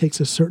opposite. It takes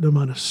a certain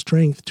amount of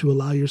strength to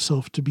allow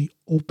yourself to be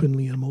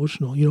openly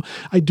emotional. You know,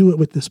 I do it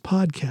with this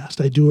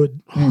podcast. I do it.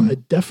 I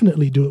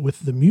definitely do it with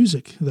the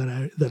music that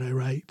I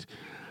write.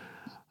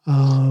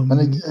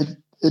 And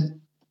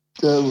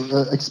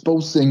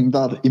exposing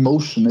that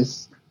emotion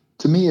is,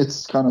 to me,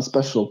 it's kind of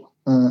special.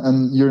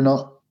 And you're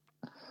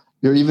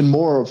even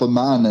more of a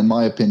man, in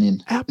my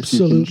opinion.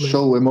 Absolutely. If you can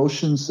show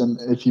emotions, and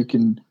if you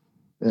can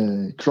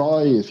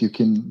cry, if you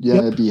can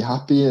be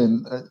happy,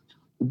 and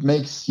it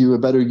makes you a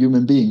better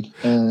human being.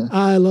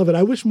 I love it.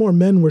 I wish more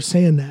men were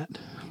saying that.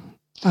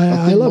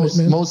 I love it,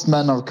 man. Most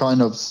men are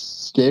kind of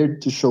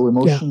scared to show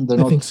emotion.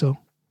 I think so.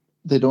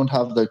 They don't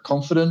have the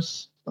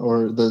confidence,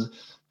 or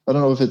I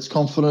don't know if it's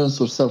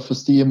confidence or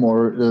self-esteem,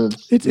 or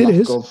it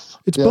is.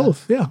 It's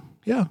both.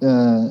 Yeah.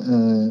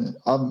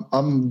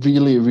 I'm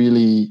really,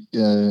 really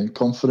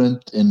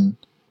confident in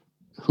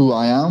who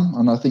I am,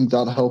 and I think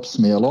that helps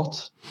me a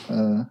lot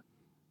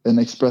in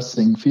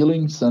expressing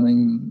feelings and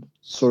in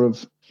sort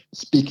of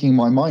speaking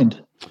my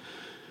mind.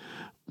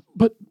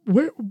 But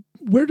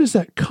where does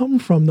that come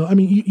from, though? I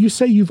mean, you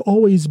say you've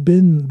always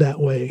been that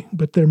way,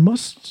 but there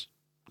must.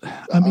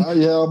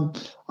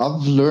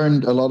 I've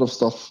learned a lot of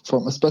stuff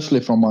especially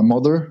from my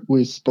mother.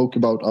 We spoke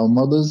about our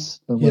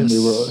mothers when we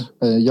were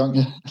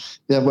young.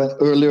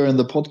 Earlier in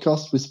the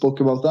podcast we spoke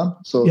about them.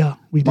 So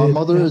we did. My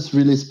mother is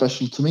really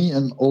special to me,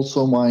 and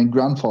also my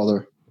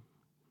grandfather.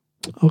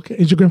 Okay,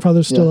 is your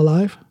grandfather still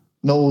alive?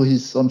 No,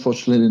 he's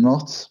unfortunately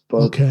not.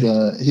 But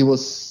he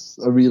was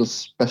a real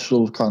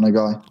special kind of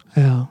guy.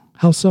 Yeah.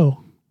 How so?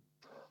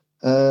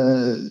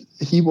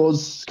 He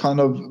was kind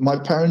of, my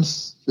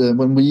parents,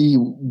 when we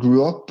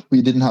grew up,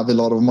 we didn't have a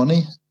lot of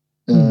money.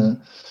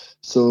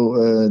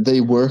 So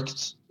they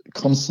worked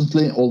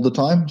constantly all the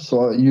time.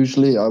 So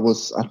usually I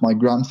was at my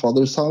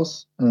grandfather's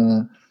house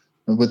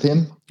with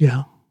him.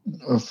 Yeah.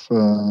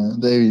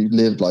 They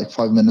lived like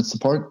 5 minutes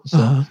apart.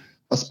 So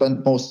I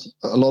spent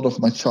a lot of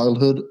my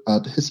childhood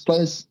at his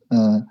place.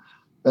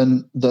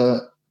 And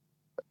the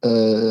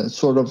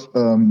sort of...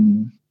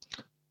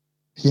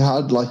 he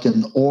had like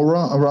an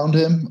aura around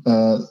him,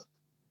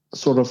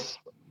 sort of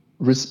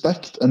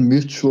respect and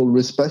mutual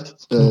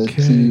respect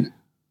to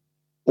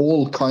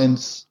all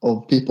kinds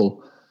of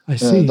people. I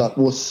see. That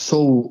was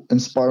so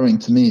inspiring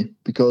to me,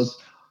 because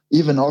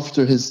even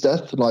after his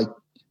death, like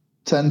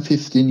 10,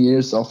 15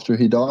 years after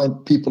he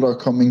died, people are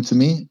coming to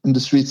me in the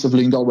streets of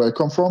Lyngdal, where I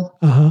come from.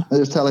 And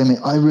they're telling me,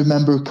 I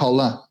remember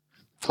Kalle.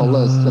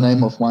 Kalle is the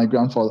name of my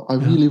grandfather. I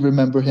really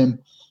remember him.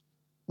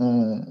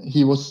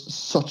 He was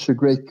such a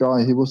great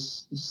guy. He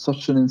was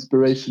such an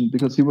inspiration,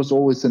 because he was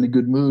always in a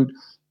good mood.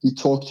 He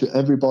talked to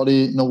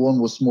everybody. No one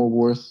was more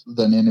worth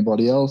than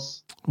anybody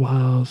else.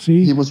 Wow!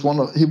 See, he was one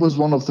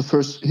of the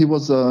first. He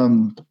was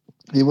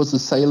a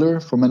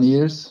sailor for many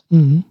years.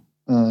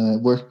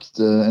 Worked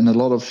in a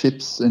lot of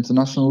ships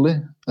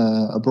internationally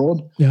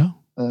abroad. Yeah.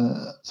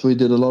 So he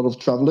did a lot of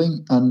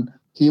traveling, and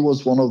he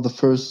was one of the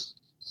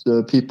first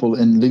people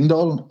in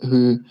Lyngdal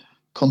who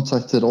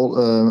contacted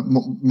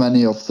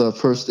many of the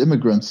first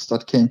immigrants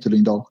that came to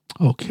Lyngdal.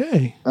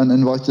 Okay. And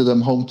invited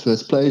them home to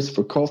his place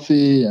for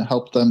coffee and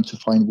helped them to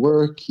find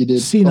work. He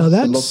did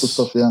lots of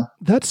stuff,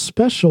 That's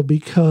special,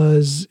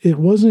 because it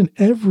wasn't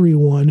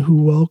everyone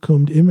who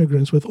welcomed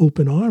immigrants with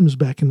open arms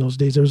back in those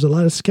days. There was a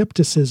lot of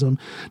skepticism.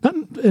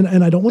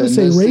 And I don't want to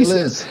say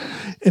racist.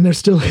 And there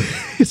still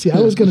is. See, I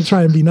was going to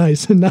try and be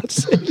nice and not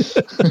say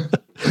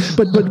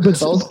but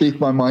I'll speak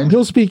my mind.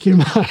 He'll speak your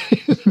mind.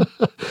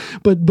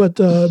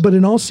 But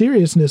in all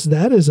seriousness,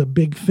 that is a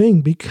big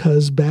thing,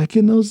 because back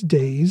in those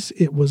days,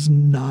 it was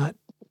not.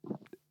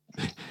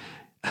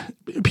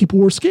 People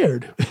were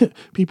scared.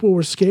 People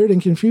were scared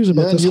and confused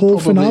about this whole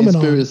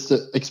phenomenon.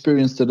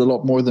 Experienced it a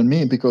lot more than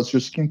me, because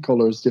your skin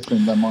color is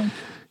different than mine.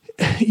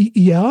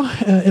 Yeah,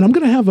 and I'm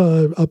going to have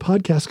a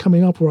podcast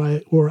coming up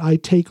where I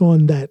take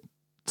on that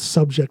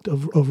subject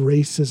of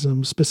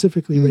racism,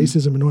 specifically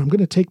racism, and I'm going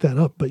to take that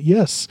up. But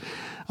yes,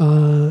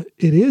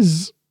 it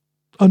is,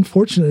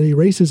 unfortunately,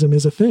 racism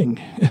is a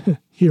thing.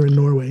 here in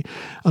Norway.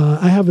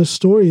 I have a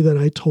story that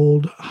I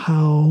told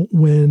how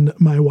when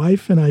my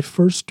wife and I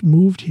first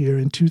moved here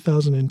in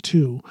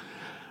 2002,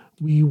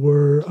 we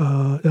were,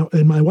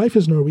 and my wife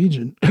is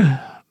Norwegian.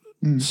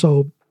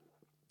 So,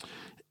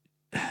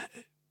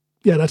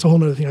 yeah, that's a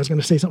whole other thing. I was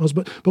going to say something else.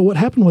 But what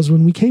happened was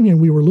when we came here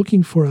and we were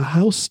looking for a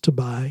house to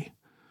buy,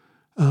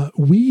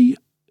 we,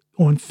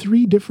 on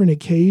 3 different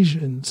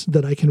occasions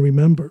that I can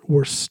remember,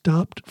 were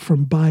stopped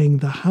from buying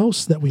the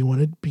house that we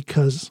wanted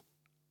because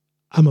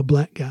I'm a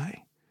black guy.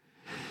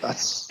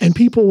 And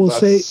people will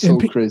say, so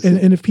crazy.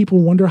 And if people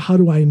wonder, how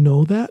do I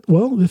know that?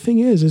 Well, the thing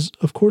is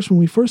of course, when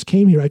we first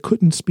came here, I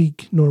couldn't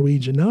speak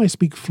Norwegian. Now I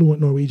speak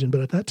fluent Norwegian,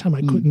 but at that time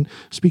I couldn't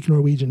speak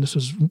Norwegian. This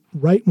was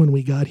right when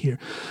we got here.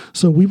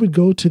 So we would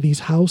go to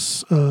these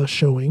house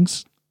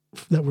showings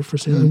that were for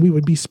sale, and we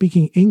would be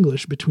speaking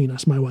English between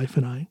us, my wife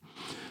and I.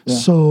 Yeah.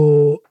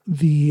 So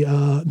the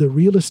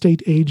real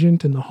estate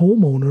agent and the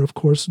homeowner, of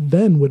course,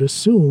 then would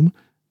assume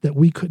that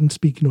we couldn't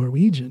speak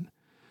Norwegian.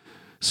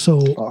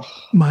 So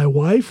my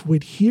wife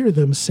would hear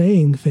them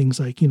saying things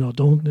like,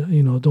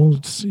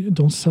 don't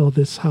sell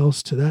this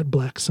house to that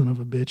black son of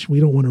a bitch. We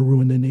don't want to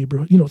ruin the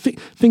neighborhood.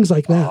 Things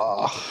like that.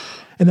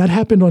 And that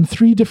happened on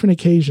 3 different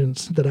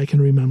occasions that I can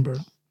remember.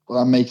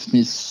 Well, that makes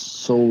me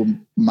so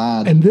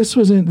mad. And this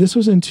was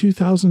in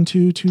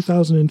 2002,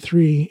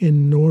 2003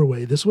 in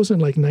Norway. This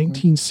wasn't like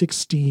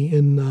 1960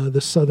 in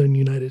the southern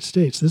United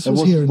States. This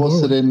was here in Norway.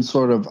 Was it in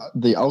sort of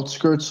the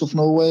outskirts of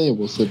Norway? Or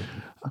was it?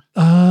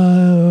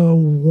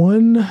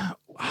 One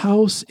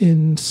house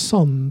in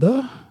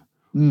Sande,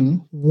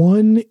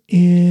 one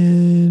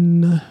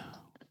in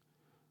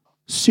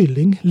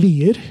Sylling,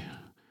 Lier,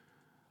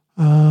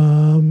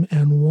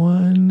 and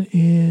one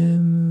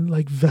in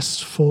like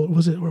Vestfold.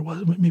 Was it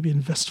maybe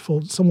in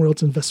Vestfold? Somewhere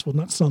else in Vestfold,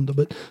 not Sande,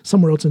 but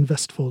somewhere else in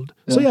Vestfold.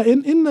 Yeah. So yeah,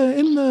 in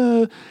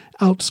the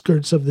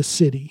outskirts of the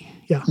city.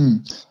 Yeah.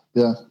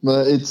 Yeah,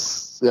 but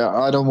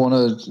I don't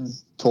want to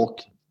talk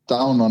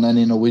down on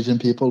any Norwegian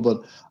people,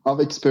 but I've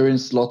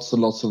experienced lots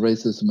and lots of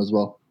racism as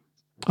well.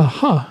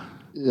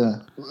 Yeah.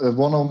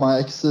 One of my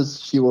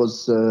exes, she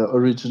was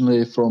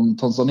originally from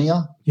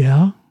Tanzania.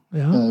 Yeah.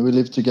 We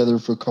lived together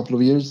for a couple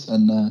of years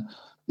and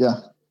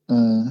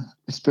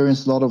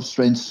experienced a lot of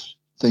strange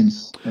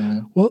things.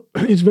 Well,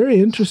 it's very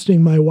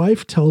interesting. My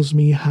wife tells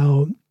me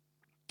how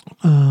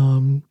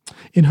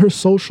in her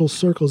social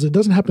circles, it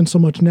doesn't happen so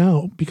much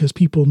now because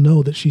people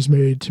know that she's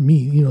married to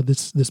me,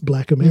 this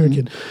black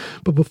American.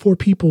 But before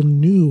people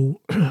knew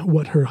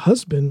what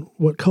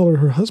color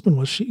her husband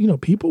was,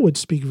 people would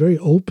speak very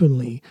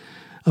openly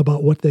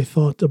about what they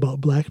thought about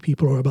black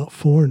people or about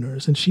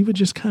foreigners. And she would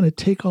just kind of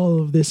take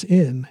all of this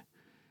in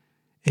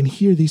and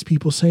hear these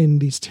people saying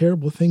these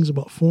terrible things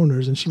about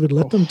foreigners. And she would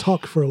let them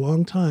talk for a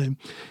long time.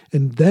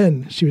 And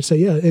then she would say,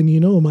 yeah,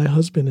 and my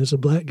husband is a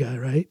black guy,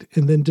 right?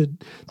 And then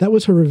that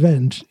was her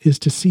revenge, is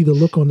to see the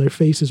look on their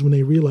faces when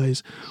they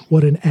realize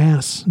what an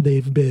ass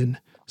they've been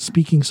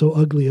speaking so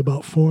ugly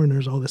about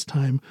foreigners all this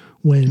time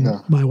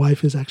when my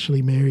wife is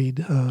actually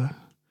married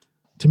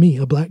to me,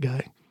 a black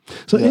guy.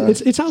 So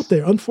it's out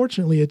there.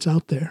 Unfortunately, it's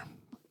out there.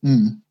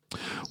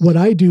 What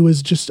I do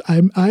is just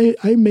I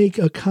make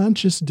a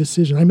conscious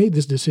decision. I made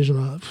this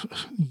decision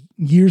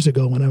years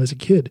ago when I was a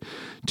kid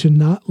to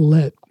not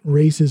let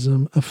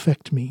racism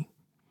affect me.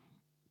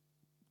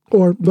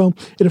 Or, well,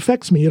 it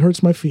affects me. It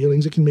hurts my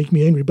feelings. It can make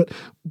me angry. But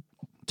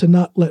to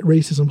not let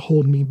racism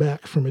hold me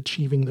back from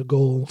achieving the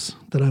goals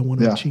that I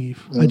want to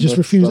achieve. I just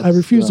refuse. I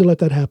refuse to let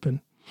that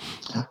happen.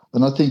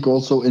 And I think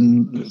also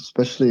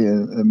especially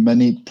in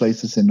many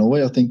places in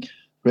Norway, I think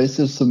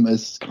racism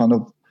is kind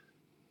of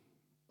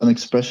an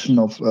expression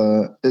of,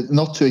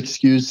 not to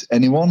excuse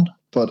anyone,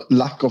 but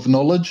lack of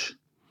knowledge,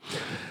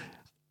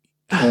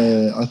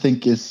 I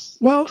think is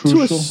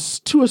crucial.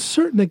 To a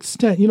certain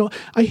extent.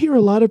 I hear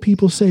a lot of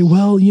people say,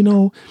 well,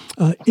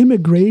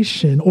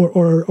 immigration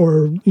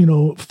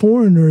or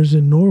foreigners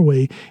in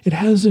Norway, it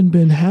hasn't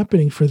been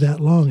happening for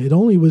that long. It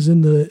only was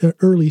in the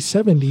early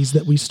 70s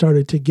that we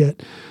started to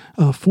get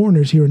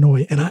foreigners here in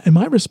Norway. And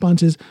my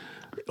response is,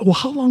 well,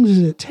 how long does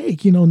it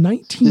take?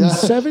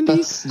 1970?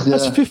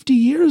 That's 50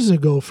 years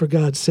ago, for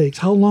God's sakes.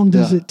 How long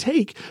does it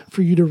take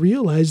for you to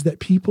realize that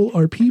people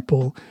are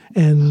people?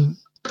 And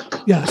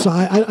so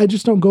I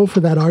just don't go for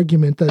that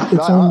argument that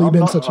it's only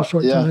been such a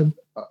short time.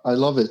 I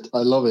love it.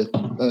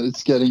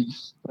 It's getting,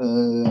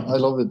 I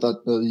love it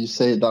that you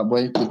say it that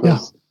way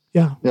because,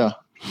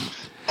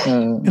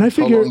 and I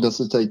figure, how long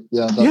does it take?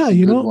 Yeah, that's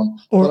a good one.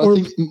 But I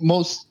think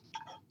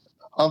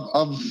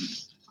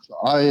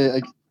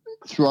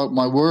throughout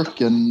my work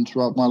and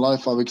throughout my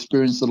life, I've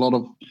experienced a lot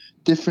of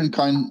different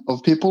kind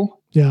of people.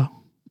 Yeah.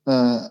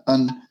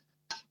 And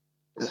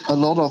a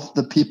lot of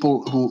the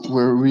people who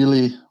were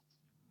really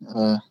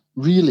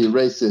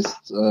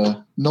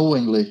racist,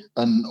 knowingly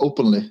and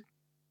openly,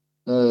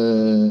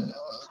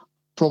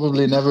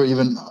 probably never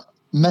even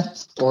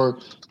met or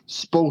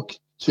spoke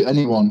to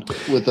anyone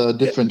with a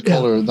different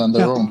color than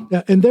their own.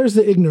 Yeah, and there's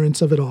the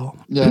ignorance of it all.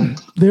 Yeah.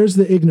 There's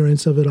the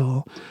ignorance of it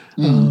all.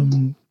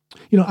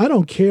 I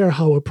don't care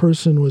how a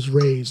person was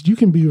raised. You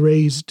can be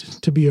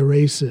raised to be a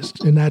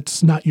racist, and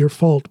that's not your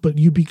fault, but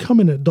you become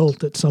an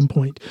adult at some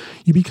point.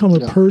 You become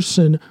a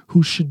person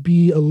who should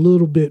be a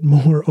little bit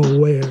more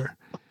aware.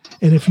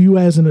 And if you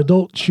as an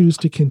adult choose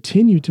to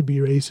continue to be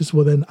racist,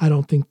 well, then I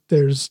don't think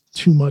there's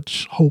too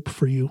much hope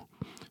for you.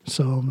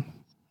 So,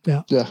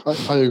 yeah. Yeah,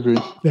 I agree.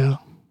 Yeah.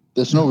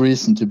 There's no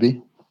reason to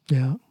be.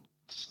 Yeah.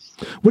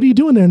 What are you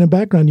doing there in the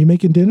background? You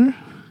making dinner?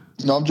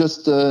 No, I'm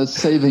just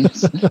saving.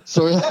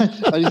 Sorry,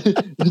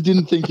 I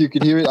didn't think you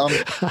could hear it.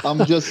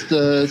 I'm just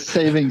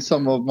saving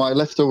some of my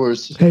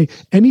leftovers. Hey,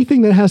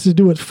 anything that has to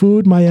do with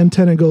food, my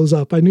antenna goes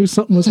up. I knew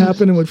something was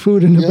happening with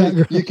food in the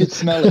background. You could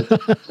smell it.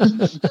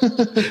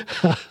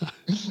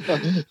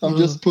 I'm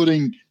just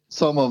putting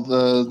some of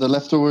the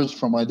leftovers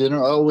from my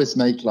dinner. I always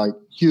make like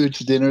huge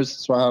dinners,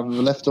 so I have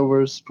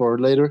leftovers for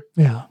later.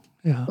 Yeah,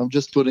 yeah. I'm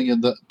just putting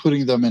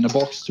them in a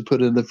box to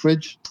put in the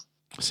fridge.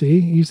 See,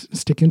 you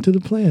sticking to the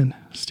plan.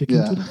 To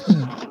the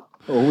plan.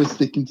 Always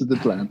sticking to the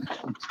plan.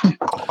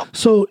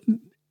 So,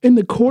 in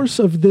the course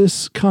of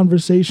this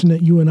conversation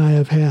that you and I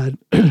have had,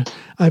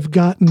 I've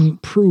gotten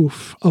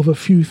proof of a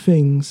few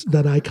things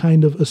that I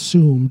kind of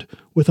assumed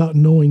without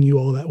knowing you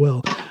all that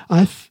well.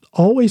 I've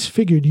always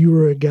figured you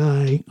were a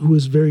guy who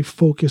was very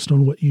focused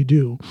on what you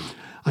do.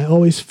 I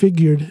always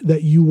figured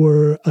that you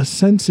were a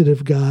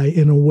sensitive guy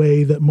in a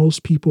way that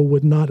most people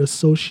would not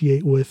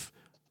associate with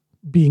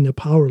being a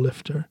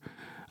powerlifter.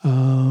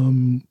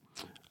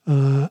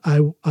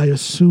 I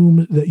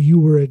assumed that you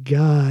were a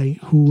guy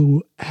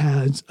who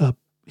has a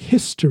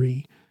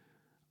history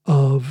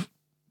of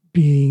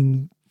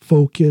being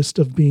focused,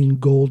 of being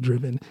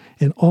goal-driven.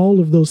 And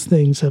all of those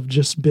things have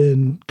just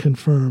been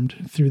confirmed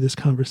through this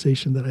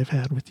conversation that I've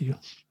had with you.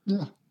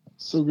 Yeah,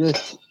 so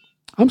great.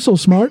 I'm so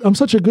smart. I'm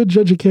such a good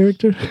judge of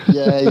character.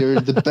 Yeah, you're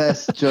the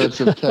best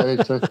judge of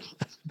character.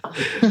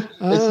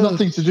 It's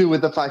nothing to do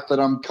with the fact that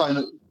I'm kind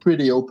of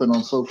pretty open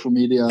on social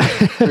media.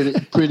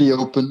 Pretty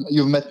open.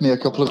 You've met me a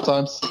couple of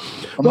times.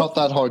 I'm not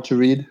that hard to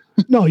read.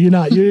 No, you're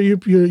not.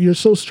 You're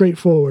so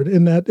straightforward,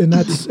 and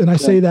I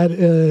say that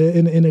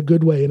in a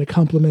good way, in a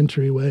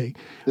complimentary way.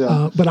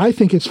 Yeah. But I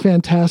think it's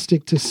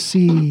fantastic to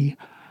see.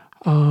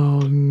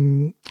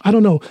 I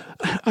don't know.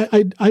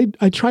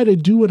 I try to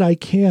do what I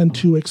can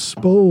to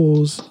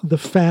expose the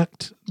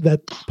fact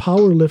that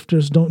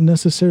powerlifters don't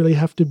necessarily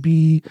have to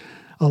be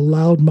a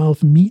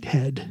loudmouth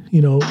meathead.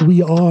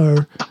 We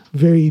are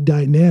very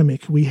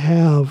dynamic. We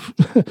have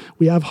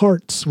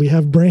hearts. We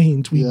have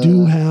brains. We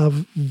do have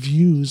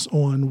views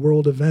on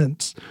world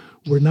events.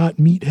 We're not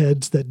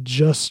meatheads that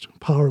just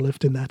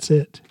powerlift and that's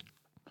it.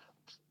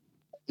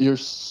 You're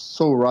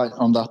so right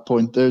on that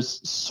point.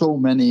 There's so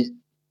many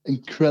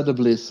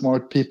incredibly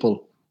smart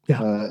people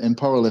in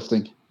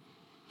powerlifting.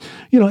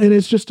 And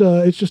it's just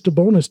a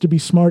bonus to be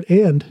smart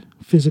and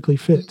physically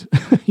fit.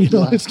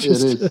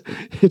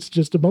 It's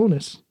just a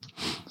bonus.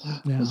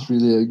 Yeah. It's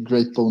really a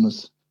great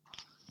bonus.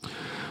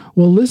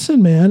 Well,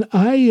 listen, man,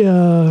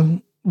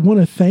 I want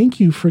to thank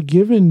you for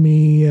giving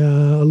me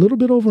a little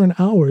bit over an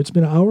hour. It's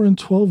been an hour and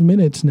 12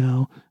 minutes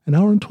now, an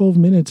hour and 12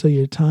 minutes of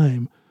your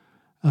time.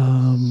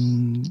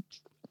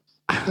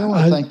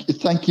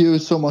 Thank you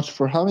so much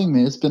for having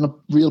me. It's been a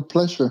real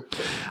pleasure.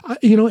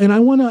 And I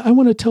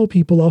want to tell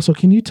people also,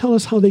 can you tell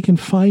us how they can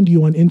find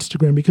you on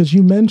Instagram? Because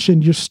you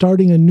mentioned you're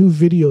starting a new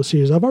video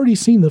series. I've already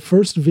seen the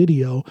first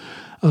video.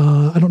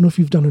 I don't know if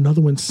you've done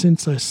another one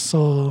since I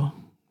saw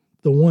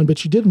the one,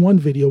 but you did one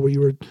video where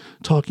you were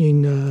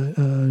talking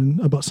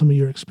about some of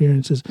your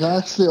experiences. Yeah,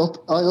 actually,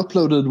 I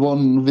uploaded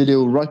one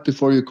video right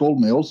before you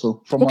called me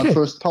also from my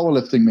first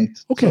powerlifting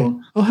meet. Okay. So,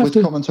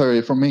 with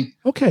commentary from me.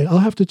 Okay, I'll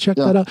have to check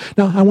that out.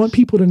 Now, I want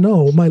people to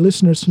know, my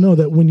listeners to know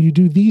that when you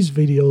do these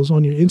videos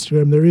on your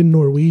Instagram, they're in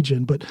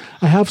Norwegian, but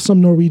I have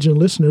some Norwegian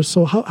listeners,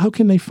 so how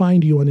can they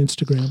find you on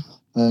Instagram?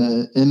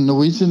 In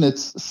Norwegian,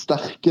 it's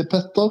Sterke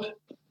Petter.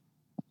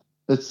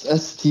 It's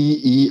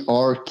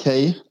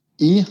STERKE.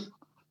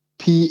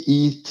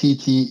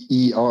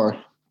 Petter.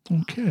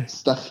 Okay.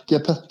 Sterke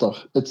Petter.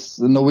 It's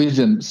the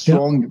Norwegian,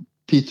 strong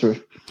Peter.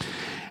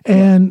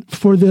 And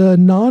for the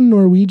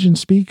non-Norwegian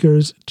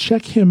speakers,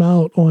 check him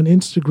out on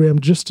Instagram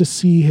just to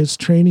see his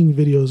training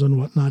videos and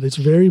whatnot. It's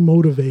very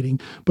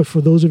motivating. But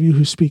for those of you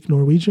who speak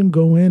Norwegian,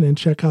 go in and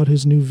check out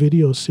his new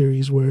video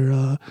series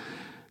where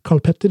Carl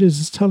Petter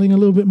is telling a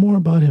little bit more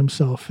about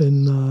himself.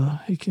 And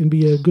it can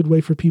be a good way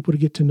for people to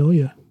get to know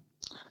you.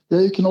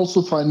 Yeah, you can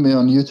also find me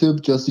on YouTube.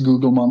 Just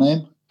Google my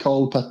name.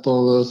 Carl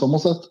Petter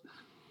Sommerseth.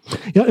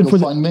 Yeah, and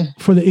find me.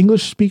 For the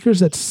English speakers,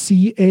 that's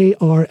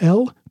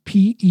CarlPetter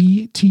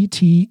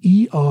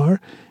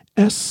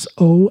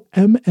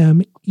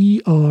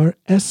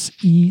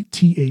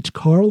Sommerseth.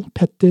 Carl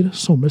Petter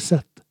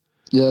Sommerseth.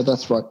 Yeah,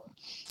 that's right.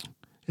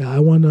 Yeah, I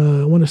want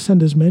to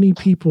send as many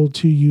people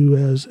to you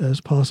as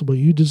possible.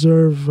 You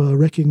deserve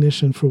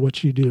recognition for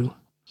what you do.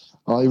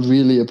 I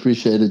really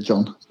appreciate it,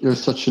 John. You're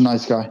such a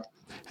nice guy.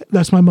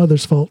 That's my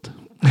mother's fault.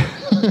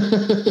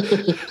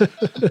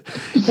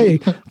 Hey,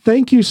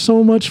 thank you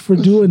so much for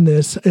doing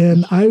this,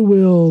 and I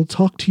will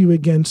talk to you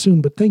again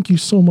soon, but thank you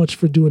so much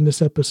for doing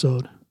this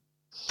episode.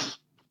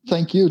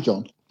 Thank you,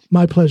 John.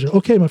 My pleasure.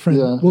 Okay, my friend.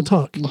 Yeah. We'll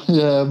talk.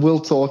 Yeah, we'll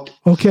talk.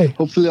 Okay.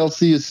 Hopefully I'll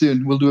see you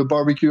soon. We'll do a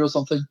barbecue or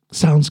something.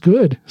 Sounds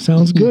good.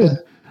 Sounds good.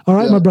 All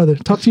right, my brother.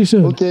 Talk to you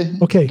soon. Okay.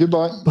 Okay.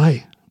 Goodbye.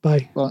 Bye.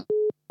 Bye. Bye.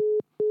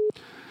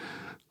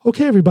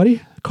 Okay,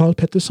 everybody. Carl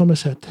Petter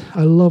Sommerseth.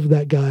 I love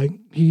that guy.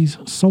 He's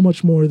so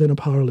much more than a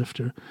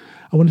powerlifter.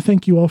 I want to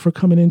thank you all for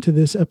coming into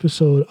this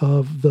episode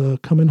of the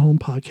Coming Home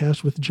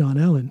podcast with John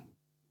Allen.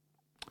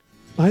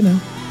 Bye now.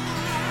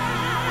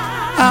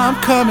 I'm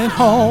coming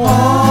home.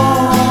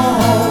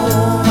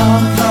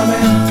 I'm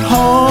coming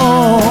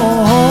home.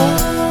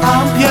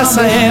 Yes,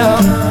 I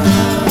am.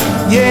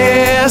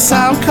 Yes,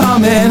 I'm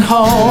coming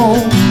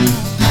home.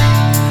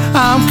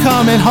 I'm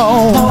coming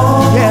home.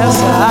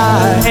 Yes,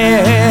 I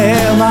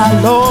am,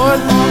 my Lord.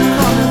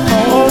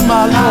 Oh,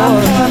 my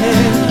Lord.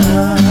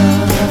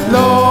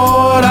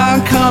 Lord,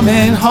 I'm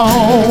coming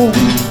home.